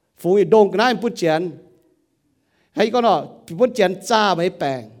ฝูงดงกันให้ปุ่นเจียนให้ก็นอปุ่นเจียนจ้าไม่แปล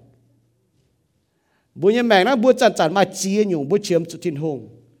งบุญยังแมงนะบุญจันมาจีอยู่บุญเชื่อมจุดทิ้นหง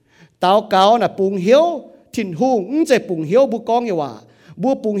เต้าเก่าน่ะปุงเหี้ยวทิ้นหงใจปุงเหี้ยวบุกองอยู่ว่าบุ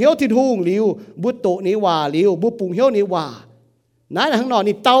ปุงเหี้ยวทิ้นหงลิวบุโตนี่ว่าลิวบุปุงเหี้ยวนี่ว่านั่นหั่งนอ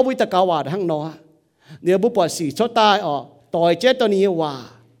นี่เต้าบุตะเก่าว่าหั่งนอเดี๋ยวบุปผาสี่ชดได้ต่อยเจ้ตัวนี้ว่า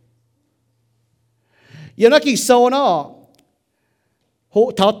ยังนักกิโซเนาะหู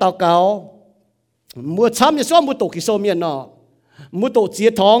เท้าเต่าเก่ามัวช้ำยังซ้อมมัวโตกิโซเมียนเนาะมัวโตเจีย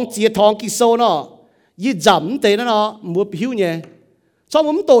ทองกิโซเนาะยี่จำเตนะเนาะมัวผิวเนี่ยซ้อม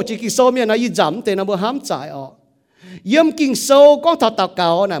มัวโตจีกิโซเมียนเนาะยี่จำเตนะมัวห้ามจ่ายยี่มกิโซก็เท้าเต่าเก่า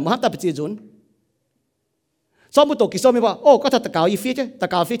น่ะมัวห้ามตัดไปจีจุนซ้อมมัวโตกิโซเมียนว่าโอ้ก็เท้าเต่าเก่ายี่ฟีเจ้เต่า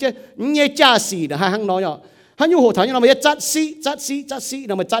เก่าฟีเจ้เนี่ยจ้าสีนะห้างน้อยเนาะ hắn nhu hồ thảo như là mấy chát xí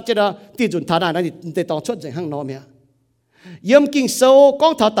là mấy chát cho đó tiền dùn thà này là để tòng xuất dành hang nó mẹ yếm kinh sâu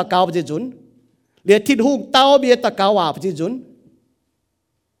con thảo tạc cao với dùn liền thịt hung tao bia tạc cao vào với dùn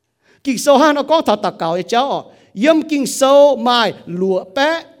kinh sâu hang nó con thảo tạc cao với cháu yếm kinh sâu mai lụa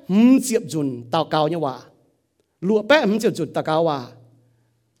bé diệp dùn tao cao như vậy lụa bé diệp dùn tao cao vào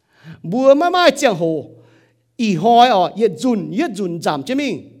bùa mai chẳng hồ ý hỏi yết dùn giảm chứ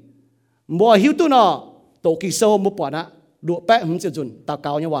mình mùa hiếu tu nó tổ kinh sâu một quả nè lụa bé diệp dùn tao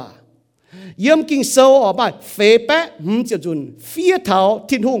cao như vậy yếm kinh sâu bài phê bé diệp dùn phía thảo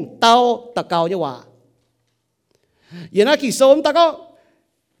thiên hùng tao tao cao như vậy yếm na kinh sâu ta có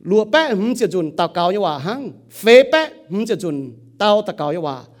lụa bé diệp dùn tao cao như vậy hăng phê bé diệp dùn tao tao cao như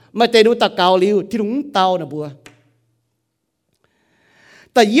vậy mà tên nó tao cao liu thiên hùng tao nè bùa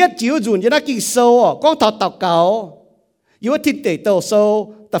ta yết chiếu dùn yếm na kinh sâu con thảo tao cao yếu thịt tể tàu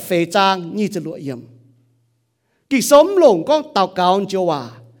sâu ta phê trang như chỉ lụa yếm kinh sớm lồng con tao cao chiếu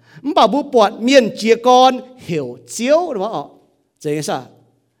hòa bảo bố bọt miền chia con hiểu chiếu đúng không ạ? Thế sao?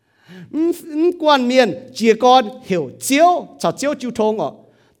 Quan miền chia con hiểu chiếu, sao chiếu chiếu thông ạ?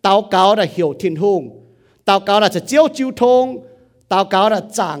 Tao cáo là hiểu thiên hùng, tao cáo là chiếu chiếu thông, tao cáo là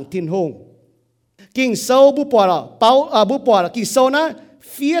giảng thiên hùng. Kinh sâu bố bọt là kinh sâu ná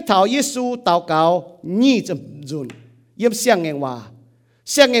phía thảo Giêsu tao cáo như chấm dùn, yếm xiang ngành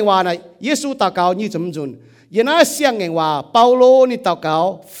hòa này Giêsu tao cáo như chấm dùn. Yến á xiang ngành hòa Paulo ni tao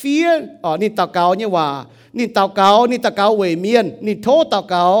cáo phía ni tao cáo như hòa ni tao cáo về miền ni thô tao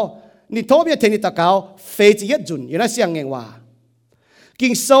cáo ni thô biết thế ni tao cáo phê chỉ yết dùn yến á xiang ngành hòa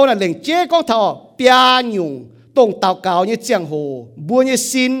kinh sâu là lệnh chế con thọ bia nhung tông tao cáo như giang hồ bua như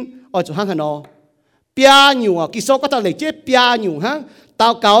xin ở chỗ hang hà nó bia nhung kinh sâu có thọ lệnh chế bia nhung ha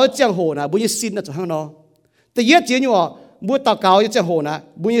tao cáo giang hồ na bua như xin ở chỗ hang nóแต่yết chế nhung bua tao cáo như giang hồ na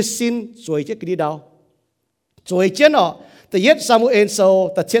bua như xin rồi chế cái đi đâu rồi chiến ta yết Samuel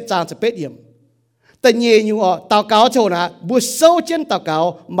sâu ta chết trang sẽ bết yểm ta nhẹ nhung tao cáo châu na bùa sâu chiến tao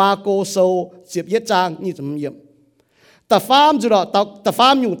cáo ma cô sâu diệp yết trang như tầm yểm ta phàm dù đó ta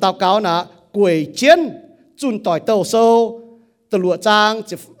phàm nhung tao cáo na quỷ chiến chun tỏi tàu sâu ta lụa trang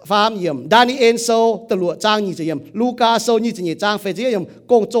sẽ phàm yểm Daniel sâu ta lụa trang như yểm Luca sâu như nhẹ trang phê chỉ yểm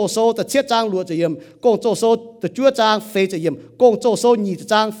công châu sâu ta chết trang lụa yểm công châu sâu ta chúa trang phê chỉ yểm công châu sâu như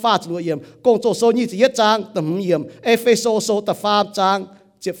trang pha lụa yểm công châu sâu như yết trang tầm yểm Epheso sâu ta phàm trang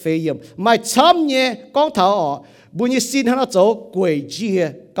chỉ phê yểm mai chăm nhé con thảo bùi như xin hắn nó châu quỷ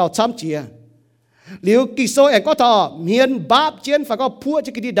chia cao chăm chia liu kỳ sâu em có thọ miền báp chiến phải có phua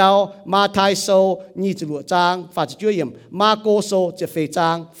cho cái đi đào mà thái sâu như chỉ lụa trang phải chỉ chưa yểm mà cô sâu chỉ phê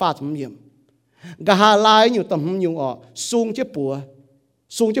trang phải chấm yểm gà hà lai nhiều tầm nhiều sung chế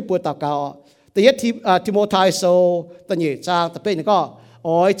bùa tao caoแต่ยัดทิโมไทโซตะเหยจางตะเป็นก็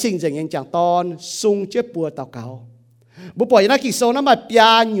อ้อยชิงเจงยังจางตอนซุงเจ็บปัวตาเกาบุปผานักกิโซนั้นมาปย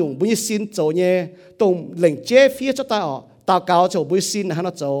าหยุ่งบุญสินโจเนี่ยตรงเหล่งเจฟีจะตาตาเกาโจบุญสินนะฮะน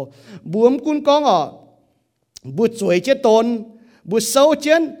ะโจบวมกุนกองบุจวยเจตนบุเซาเจ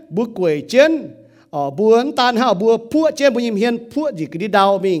นบุกวยเจนบัวตานหาบัวพัวเจนบุญยิมเฮียนพัวจีกดีดา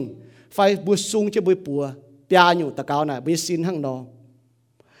วมิงไฟบุซุงเจบุปัวปยาหยุ่งตาเกาน่ะบุญสินหั่งนอ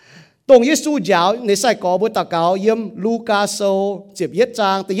ตรงเยซูยาวในใส่กอบุตรเกาเยี่ยมลูกาโซเจ็บเย็ดจา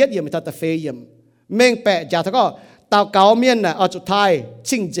งแต่เย็ดเยี่ยมทัตเฟยเยี่ยมเม่งแปะจากทั้งก็ตาเกาเมียนน่ะเอาจุดท้าย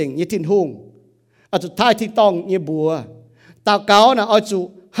ชิงเจงยี่ทินหุ่งเอาจุดท้ายที่ต้องยี่บัวตาเกาน่ะเอาจุ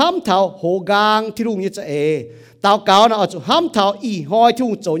ห้ามเท้าโหกางที่รุ่งยี่จะตาเกาน่ะเอาจุห้ามเท้าอีหอยที่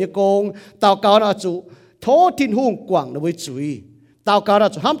หุ่งโจยี่โกงตาเกาน่ะเอาจุโททินหุ่งกว่างนะวิจุยตาเกาน่ะ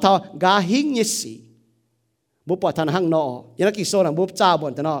จุห้ามเท้ากาหิงยี่สีบุปผาทันหั่งนอยันนักกิโซน่ะบุปจ้าบ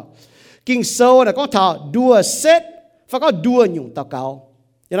นแต่นอkinh sâu là có thảo đua xét phải có đua nhung tao cao,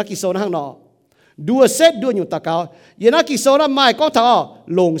 vậy là kinh sâu nó hàng nọ đua xét đua nhung tao cao, vậy là kinh sâu nó mai có thảo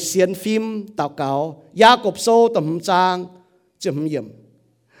lồng xiên phim tao cao, gia cộp sâu tầm trang chấm yểm,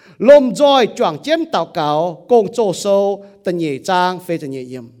 lom roi choàng chén tao cao, công châu sâu tận nhẹ trang phê tận nhẹ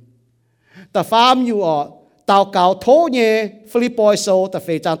yểm, ta phàm như tao cao thố nhẹ Philippoi sâu ta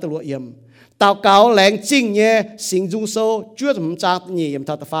phê trang tự lụa yểm, tao cao lén chinh nhẹ sinh dung sâu chưa tầm trang tận nhẹ yểm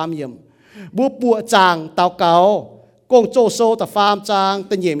ta phàm yểm bùa bùa chàng tao cáo công châu sâu ta phàm chàng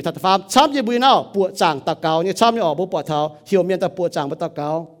tên nhẹ mi ta phàm chăm như bùi nào bùa chàng tao cáo như chăm như bùa bùa tháo hiểu miền ta bùa chàng bùa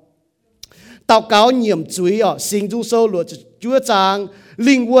tao cáo nhiệm chuối sinh dung sâu lụa chúa chàng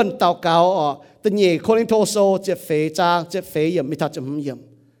linh quân tao cáo tên nhẹ khôn linh thô sâu chết phế chàng chết phế yểm mi ta chấm yểm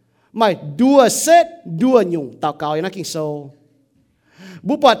mày đua xét đua nhung tao cáo như nó kinh sâu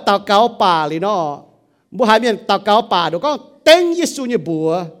bùa bùa tao cáoป่าเลยเนาะbùa hai miền tao cáoป่าđâu có tên Giêsu như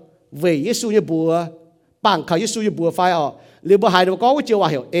bùa về Giêsu như bùa bằng khẩu Giêsu như bùa phải liệu bùa hai đâu có chiều hòa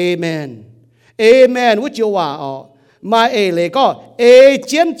hiểu amen amen với chiều hòa mà lệ có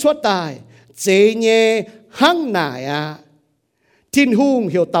chiến xuất tài chế nhẹ hăng nải thiên hùng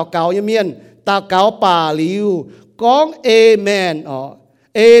hiểu tao cáo như miền tao cáo bà liu con amen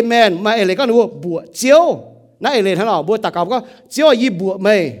amen mà lệ có nuôi bùa chiếu nãy lệ thằng nào bùa tao cáo có chiếu gì bùa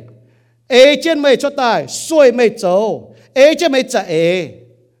mày trên mày cho tài xuôi mày châu trên mày chạy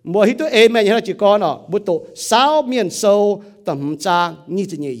mỗi khi tôi amen như là chỉ con bùa tổ sáu miền sâu tầm trang như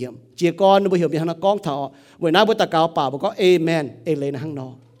chỉ nhẹ yếm chỉ con bùa hiểu biết thằng con thọ buổi nay bùa tao cáo bà bùa có amen lệ thằng nó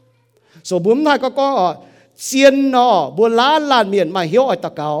số bốn hai có chiên nó bùa lá lan miền mà hiếu ở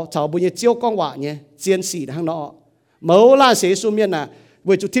tao cáo cháu bùa như chiếu con quả nhé chiên xỉ thằng nó mẫu là sẽ số miền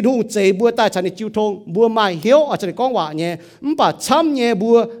buổi chủ thiên hùng chế bùa tai chẳng để chiêu thông bùa mai hiếu ở trên con quả nhé bà chăm nhé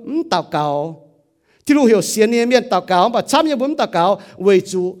bùa tao cáo thiên hùng hiểu xiên nhé miền tao cáo bà chăm nhé bùa tao cáo buổi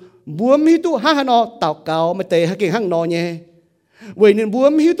chủ bùa mi tu hang nó tao cáo mà tề cái hang nó nhé buổi nên bùa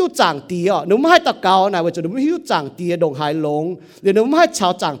mi tu chẳng tía nếu mà hai tao cáo này buổi chủ nếu mi tu chẳng tía đồng hải lồng để nếu mà hai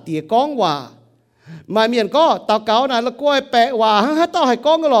chào chẳng tía con quả mà miền có tao cáo này là coi bẹ hòa hang tao hay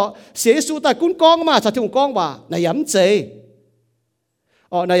con cái lọ xế su tại cún con mà sao thùng con quả này yếm chế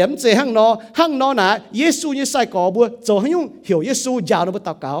này yếm chế hang nó nè Giêsu như sai có bữa cho hắn nhung hiểu Giêsu giáo nó bữa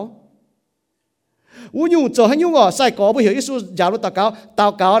tao cáo u nhung cho hắn nhung sai có bữa hiểu Giêsu giáo nó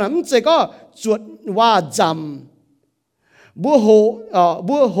tao cáo nè chế có chuột hòa dầm bữa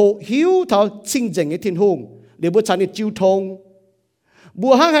hộ hiếu thảo sinh dình cái thiên hùng để bữa sáng đi chiêu thông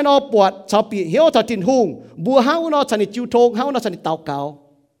bùa hang hay nó bọt cháu bị hiếu thảo thiên hùng bùa hang nó thành chiêu thông hang nó thành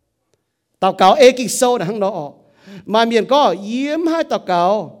tao cáo kinh sâu là hang nó mà miền có yếm hai tao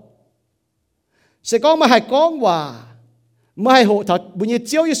cáo sẽ có mà hai con hòa mà hai hộ thảo bùa như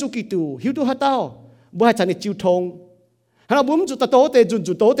chiếu Giêsu Kitô hiếu tu hai tao bùa hai thành chiêu thông hắn nó bún tao tố tê dùn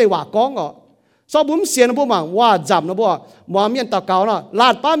tố tê hòa con sau bún xiên nó bùa mảng hòa giảm nó bùa mà miền tao cáo nó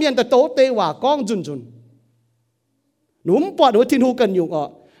lạt ba miền tao tố tê hòa con dùn núm bọt núm thiên hu cần dùng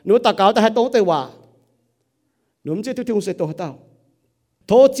núm tao cáo ta hai tố tê hòa núm chưa thiên hu sẽ tố tao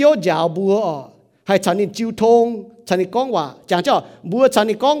thô chiếu giáo bùa hay chẳng nên chiêu thông chẳng nên con hòa chẳng cho bùa chẳng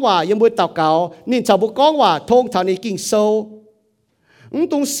nên con hòa nhưng bùa tao cáo nên chào bùa con hòa thông chẳng nên kinh sâu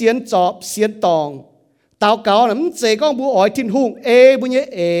tung xiên chọp xiên tòng tao cáo là chế con bùa ỏi thiên hùng bùa nhé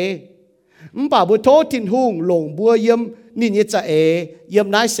bảo bùa thô thiên hùng lồng bùa yếm nên nhé cha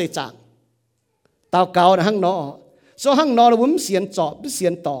yếm nái sẽ chẳng tao cáo là hăng nó so hang nó là bún xiên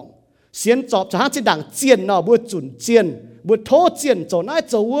chọp cho hát chỉ đảng chiên nó bữa chuẩn chiên bữa thô chiên cho nãy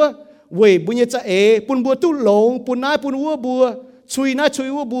châu về bữa như cha bún bữa tu lồng bún nãy bún uo bữa chui nãy chui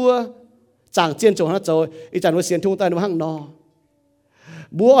uo bữa chẳng chiên cho hát châu ý chẳng bữa xiên thung tay nó hang nó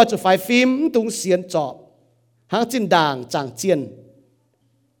bữa ở chỗ phải phim tung xiên chọp hang chỉ đảng chẳng chiên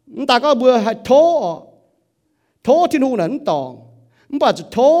ta có bữa hay thô thiên hùng là tòng bảo chỗ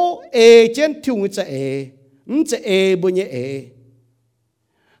thô trên thung cha chế bữa nhé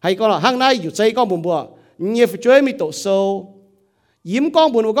hay con là hang nayอยู่ใจcon buồn bùa nhé phải chơi mi tổ sâu yếm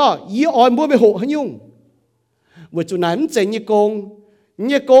con buồn có yếm ỏi bùa bị hộ hay nhung bữa chỗ này chế nhé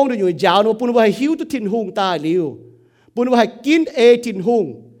con được nhồi giáo nó buồn bùa hay hiu tu thiên hùng ta liu buồn bùa hay kín thiên hùng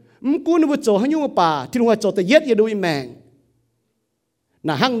cuốn bữa chỗ hay nhung bà thiên hùng chỗ ta yết ye đôi mèn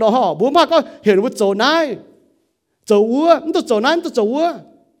là hang nó họ bùa mà có hiểu bữa chỗ này chỗ ua tôi chỗ này tôi chỗ ua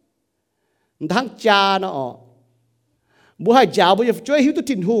thằng cha nó bố hai giáo bây giờ chơi hiếu tu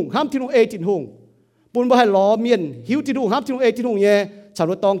thiên hùng ham thiên hùng thiên hùng bố hai lò miền hiếu thiên hùng ham thiên hùng thiên hùng nhé chào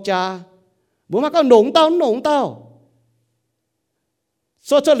nó tòng cha bố mà có nổng tao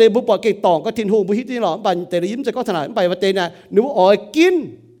so cho lấy bố bỏ cái tòng có thiên hùng bố hiếu thiên lò bạn tề yếm sẽ có thằng nào bài và tề này nếu ỏi kín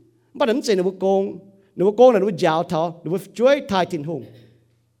bắt đến sẽ nếu bố là nếu giáo thọ nếu bố chơi thay thiên hùng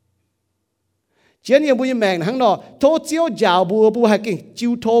chiến nhiều bố như mèn hăng nọ thô chiếu giáo bố hai cái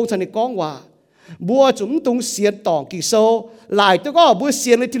chiêu thô thành này con hòa bùa chúng tung xiên tòng kỳ sâu lại tôi có bùa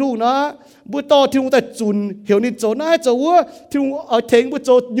xiên lên thiên hùng nó bùa to thiên hùng ta chun hiểu nên chỗ này chỗ ua thiên hùng ở thềng bùa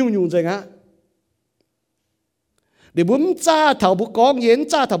chỗ nhung rồi ngã để bùa cha thảo bùa con yến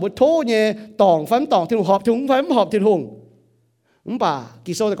cha thảo bùa thô nhé tòng phán tòng thiên hùng họp thiên hùng phán họp thiên hùng bà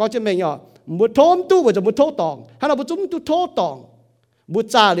kỳ sâu ta có trên mình nhỏ bùa thô tu và bùa thô tòng hay là bùa chúng tu thô tòng bùa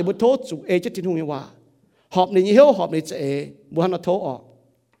cha để bùa thô chủ chết thiên hùng như hòa họp này như hiếu họp này sẽ bùa hắn nó thô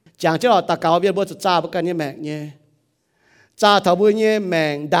chẳng chứ là ta cáo biết bữa cha bữa cái như mẹ nhé cha thảo bữa như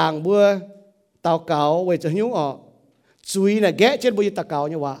mẹ đàng bữa tao cáo về cho nhúng chui này ghé trên bữa ta cáo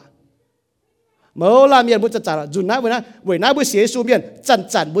như vậy mơ làm miền bữa cha là dùng nãy bữa nãy bữa xế xuống miền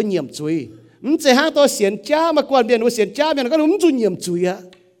chăn bữa nhiễm chui chỉ hang tôi xiên cha mà quan miền bữa xiên cha miền nó có đúng dùng nhiễm chui á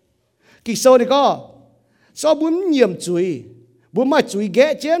kỳ sâu thì có so bữa nhiễm chui bữa mà chui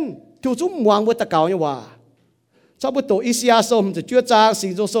ghé trên thiếu chúng muang bữa ta cáo như vậy cho bút tổ Isia sâu mình chúa trang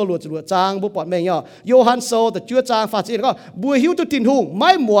sinh dô sâu lụa trang bút bọn mình nhở Johan sâu từ chúa trang phát triển có bùi hiếu tu tin hùng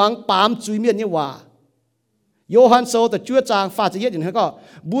mai muang bám chui miền như hòa Johan sâu từ chúa trang phát triển như có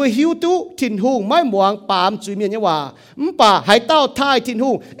bùi hiếu tu tin hùng mai muang bám chui miền như hòa bà hãy tao thai tin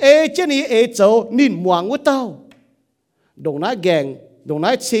hùng ê chân ý ê châu nín muang của tao đồng nái gèng đồng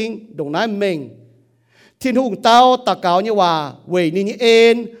nái chinh đồng nái mình tin hùng tao ta cáo như hòa về nín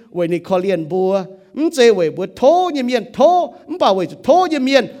ên về nín khó liền bùa chế về bữa thô như miền thô bảo về thô như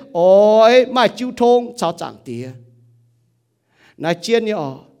miền ôi mà chịu thông sao chẳng tía nãy chiên như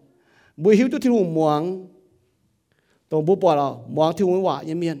ở buổi hiếu tôi thiêu muang tổng bố bỏ là muang thiêu cái quả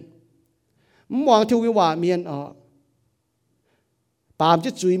như miền muang thiêu cái quả miền ở bám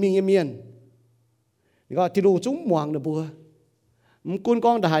chết chuối mình như miền gọi thiêu chúng muang được bùa cún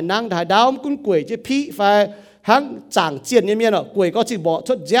con đại năng đại đáo cún quỷ chứ phi phải hắn chẳng chiên như miền ở quỷ có chỉ bỏ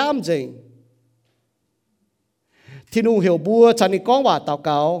xuất giam gì thiên hùng hiểu bùa chẳng đi con hòa tàu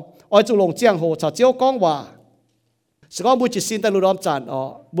cáo ôi chủ lồng chiang hồ chào chiếu con hòa sự con bùa chỉ xin tay lùi đom chản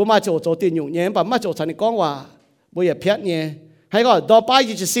bùa mai chỗ tiền nhung nhé bà mai chỗ chẳng đi con hòa bùaอย่า phét nhé hay gọi đo bay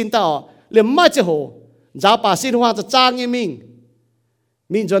chỉ xin tao liền mai chỗ hồ giáo bà xin hoa cho trang như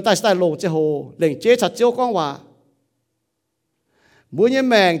mình chuẩn tay tay lồng chỗ hồ liền chế chào chiếu con hòa bùa nhé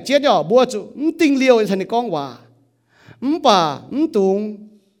mèng chế nhỏ bùa chủ tinh liêu chẳng đi con hòa bà tung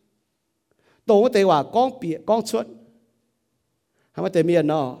tổ tế hòa con bịa con xuất hả mà tế miền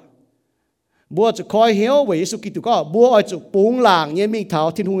nó bùa chụp khói hiếu về Giêsu Kitô có bùa ai chụp búng làng như mình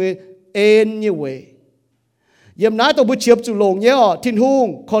thảo thiên hùng ên như vậy yếm nãy tôi bùa chiếp chụp lồng nhé thiên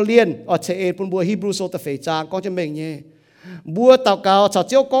hùng khó liên ở chế ên bùa Hebrew số tập phê trang con cho mình nhé bùa tàu cao chào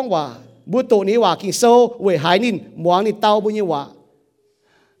chiếu con hòa bùa tổ ní hòa kinh sâu về hải nín muang nín tàu bùa như hòa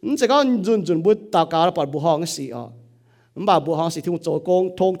chỉ có dùn bùa tàu cao là bỏ bùa hong cái gì bà bùa hong sĩ thung chỗ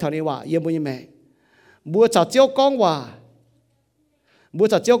công thông thằng này hòa yếm bùa như mẹ bùa chào chiếu con hòa bùa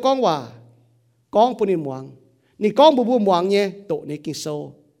chào chiếu con hòa con bùa nín muang nín con bùa muang nhé tổ ní kinh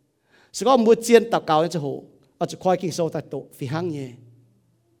sâu sẽ có bùa chiên tàu cao cho hồ ở chỗ khoai kinh sâu tại tổ phi hang nhé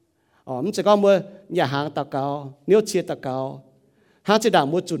sẽ có bùa nhà hàng tàu cao nếu chiên tàu cao hang chỉ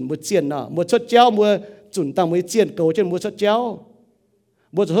đảng bùa chuẩn bùa chiên nọ bùa chốt chéo bùa chuẩn tăng bùa chiên cầu trên bùa chốt chéo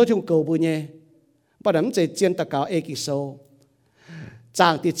bùa chốt thung cầu bùa nhé bà đấm chế chiên tàu cao ê kinh sâu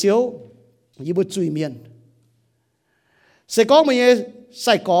chàng thì chiếu như bùa chui miền sẽ có một người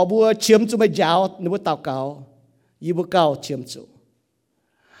sai có bùa chiếm cho mấy giáo nếu bùa tàu cao như bùa cao chiếm chủ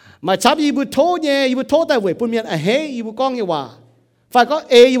mà chấp như bùa thô nhé như bùa thô tại về bùn miền hế như bùa con như hòa phải có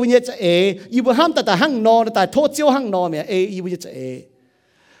ê như bùa nhé cho ê như bùa ham tại hang nò tại thô chiếu hang nò mẹ ê như bùa nhé cho ê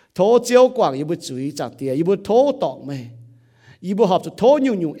thô chiếu quảng như bùa chui chẳng tiền như bùa thô tọng mẹ như bùa học cho thô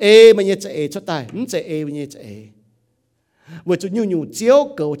nhung ê mà nhé cho ê cho tài không cho ê mà nhé cho ê vừa chút nhung chiếu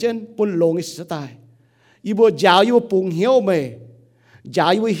cầu trên bùn lông cái sự tài y bùa giáo y bùa bùng hiếu mày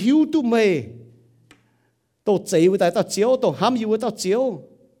giáo y bùa hiếu tu mày tổ chế với tài tao chiếu tổ ham y bùa tao chiếu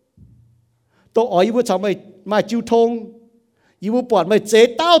tổ ở y bùa cháu mày chiếu thông y bùa bọt mày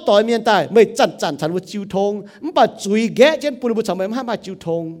chế tao tỏi miền tài mày chặn bùa chiếu thông bà chui ghé trên bùn bùa cháu mày chiếu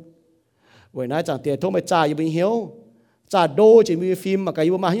thông vậy nãy chẳng tiền thông mày trả y bùa hiếu trả đô chỉมีphim mà cái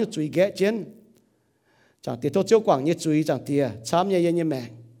y bùa mà hiếu chui ghé trên chẳng tiền thô chiếu quảng như chui chẳng tiền chám như mẹ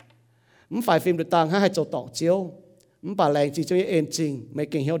không phải phim được tăng hai chỗ tỏ chiếu không phải lành chỉ cho những ên trình mấy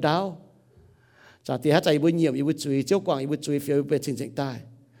kinh hiếu đáo chẳng tiền hát chạy bùi nhiệm y bùi chui chiếu quảng y bùi chui phiếu về trình trình tài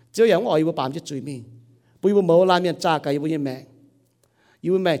chiếu giống ở y bùi bám cho chui mình bùi bùi mẫu làm miền trà cả y bùi như mẹ y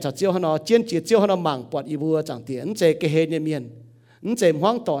bùi mẹ chẳng chiếu nó chiên chỉ chiếu nó mảng bọt y bùi chẳng tiền không chế cái hệ như miền không chế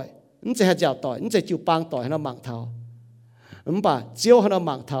hoang tỏi không chế hạt dẻo tỏi không chế chịu băng tỏi nó mảng thảo không phải chiếu nó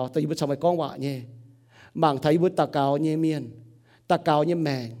mảng thảo tại y bùi chẳng phải con họa nhé mảng thấy bùi tà cao như miền tà cao như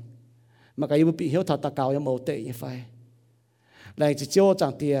mẹ mà cái bùi bị hiếu thảo tà cao như mẫu tệ như phải lại chỉ chiếu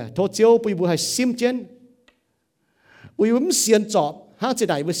chẳng tiền thô chiếu bùi hay sim trên bùi bùi xiên chọp hang chỉ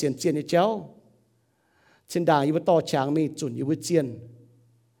đại bùi xiên chiên như chéo trên đàng bùi to tráng mình chuẩn bùi chiên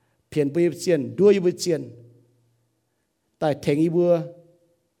phiền bùi chiên đuôi bùi chiên tại thành bùi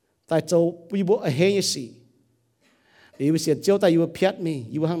tại châu bùi ở hay như gì bùi xiên chiếu tại bùi phét mình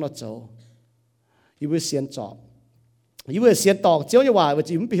bùi hang nó châu bùi xiên chọp bùi xiên tọt chiếu như vậy bùi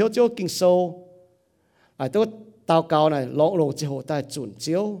chỉ bị hiếu chiếu kinh sâu ai tôi tao cao này lỗ lỗ chỉ hộ tại chuẩn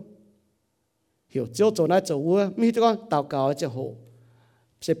chiếu hiểu chiếu chỗ này chỗ vua mi tôi con tao cao chỉ hộ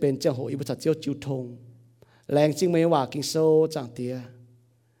sẽ bên chỉ hộ bùi thật chiếu chiếu thông làng chính mấy hòa kinh sâu chẳng tía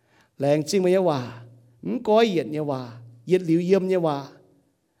làng chính mấy hòa không có hiện như hòa hiện liu yếm như hòa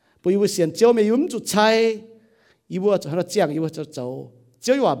bùi xiên chiếu mấy chút chay bùi cho nó chàng bùi cho cháu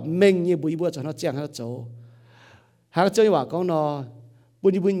chiếu hòa mình như bùi cho nó chàng nó cháu hàng chiếu hòa con nó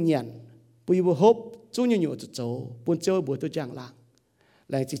bùi nhện bùi hốp chú nhiều nhiều chỗ buồn chơi buổi tôi giảng làng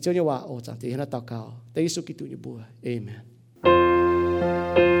lại chỉ chơi nhưว่าchẳng thì nó tao cao tới Giêsu Kitô như bùa amen.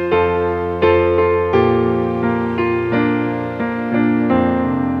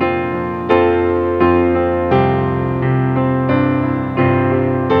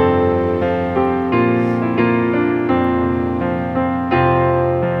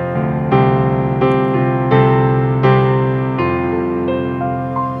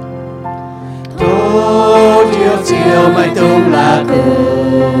 Chiều mai tung là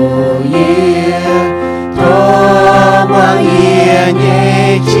cầu ye thô mang ye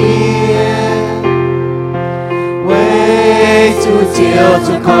nhẹ chia với chú chiều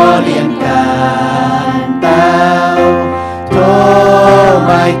chú khó liền cạn tao thô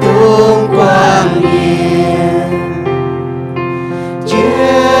mai tung quang ye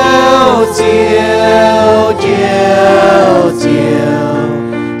chiều chiều chiều chiều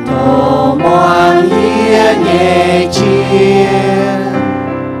thô mang ye nhẹ chia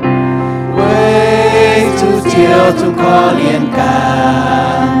với chú chiều chúng có liên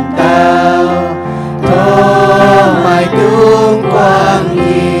cạn tao thô mai tung quang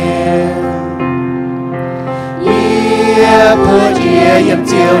ye ye bữa ye yếm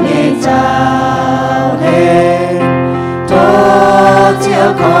chiều nhẹ chào lên thô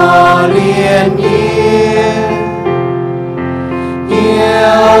chiều có liên ye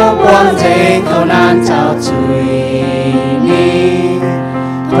yêu quang dây cầu nan chào chui ni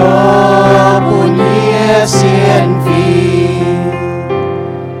thô buồn nhẹ xiên phi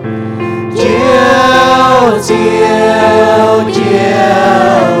chiều chiều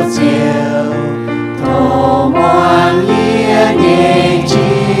chiều chiều thô ngoan nhẹ nhẹ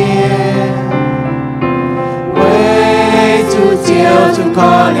chia với chú chiều chúng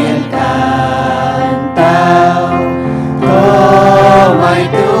có liên cạn tao thô mai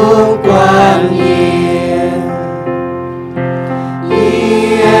tung quang ye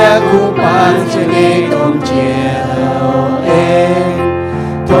ye cu pan chưa nghe tôm chiều em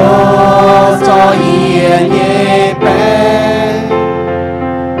thô cho ye nhẹ bé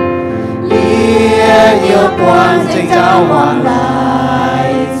ye yêu quan trên giao hoàng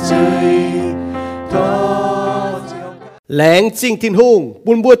lại chơi lén chính thiên hùng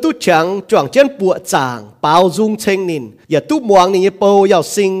buồn bùa tu trắng choàng chân bùa chàng bao dung thanh nínอย่าtu muangนี่bao yào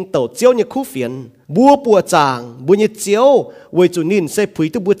sinh tổ chiếu như khu phiền bùa bùa chàng bùa như chiếu với chủ nín sẽ phủi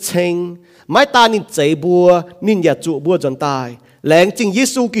tu bùa thanh mái ta nín chạy bùa nínอย่าtrụ bùa dọn tài lén chính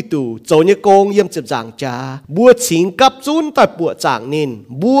Giêsu Kitô chỗ như công yếm chụp giảng cha bùa chính cấp chun tại bùa chàng nín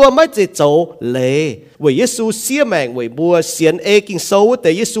bùa mái chế chỗ lệ với Giêsu xia mèn với bùa xiên kinh sâu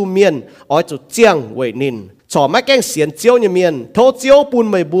tới Giêsu miền ở chỗ chiang với nín chỏ máy keng xiên chiếu như miền thô chiếu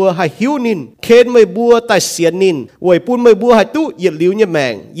bùn mây bùa hay hiu nín khen mây bùa tại xiên nín với bùn mây bùa hay tu nhiệt liu như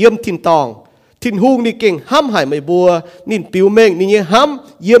mèn yếm thiên tòng thiên hùng ni kinh hăm hải mây bùa nín piu mèn nín như hăm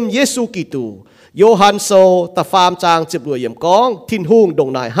yếm Giêsu Kitô Johan sâu ta phàm trang chụp đuổi yếm con thiên hùng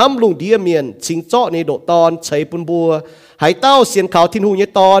đồng nải hăm lùng đĩa miền chính chọ ni độ ton cháy bùn bùa hãy tao xiên khảo thiên hùng như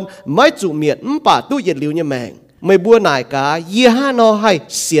ton mấy chủ miền bà tu nhiệt liu như mèn mày bua nải cả ye ha no hay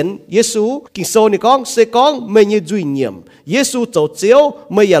xiên Giêsu kinh sâu ni con sẽ con mày như duy nhiệm Giêsu chỗ chiếu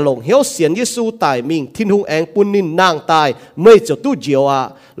màyอย่าหลง hiếu xiên Giêsu tại mình thiên hùng anh bun nín nàng tài mày chỗ tu diệu à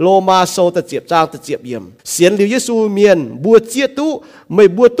lô ma sâu ta chiệp trang ta chiệp yểm xiên liu Giêsu miền bua chia tu mày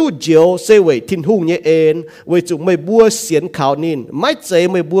bua tu diệu sẽ về thiên hùng nhé en về chỗ mày bua xiên khảo nín mãi chế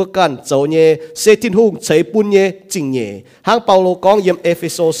mày bua can chỗ nhé sẽ thiên hùng chế bun nhé chính nhé hang Paulo con yểm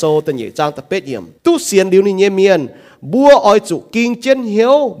Ephesos sâu ta nhé trang ta pet yểm tu xiên liu ni nhé miền bua oi chủ kinh chiến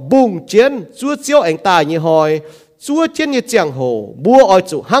hiếu bùng chiến chúa chiếu anh tài như hỏi chúa chiến như chẳng hồ bua oi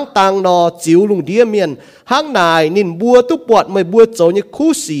chủ hang tang no chiếu lùng đĩa miền hang nài nín bua tu bọt mày bua chỗ như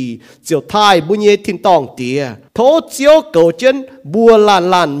khu xì chiều thai bua nhé thiên tòng tía thố chiếu cầu chiến bua làn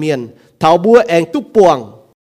làn miền thảo bua anh tu buồng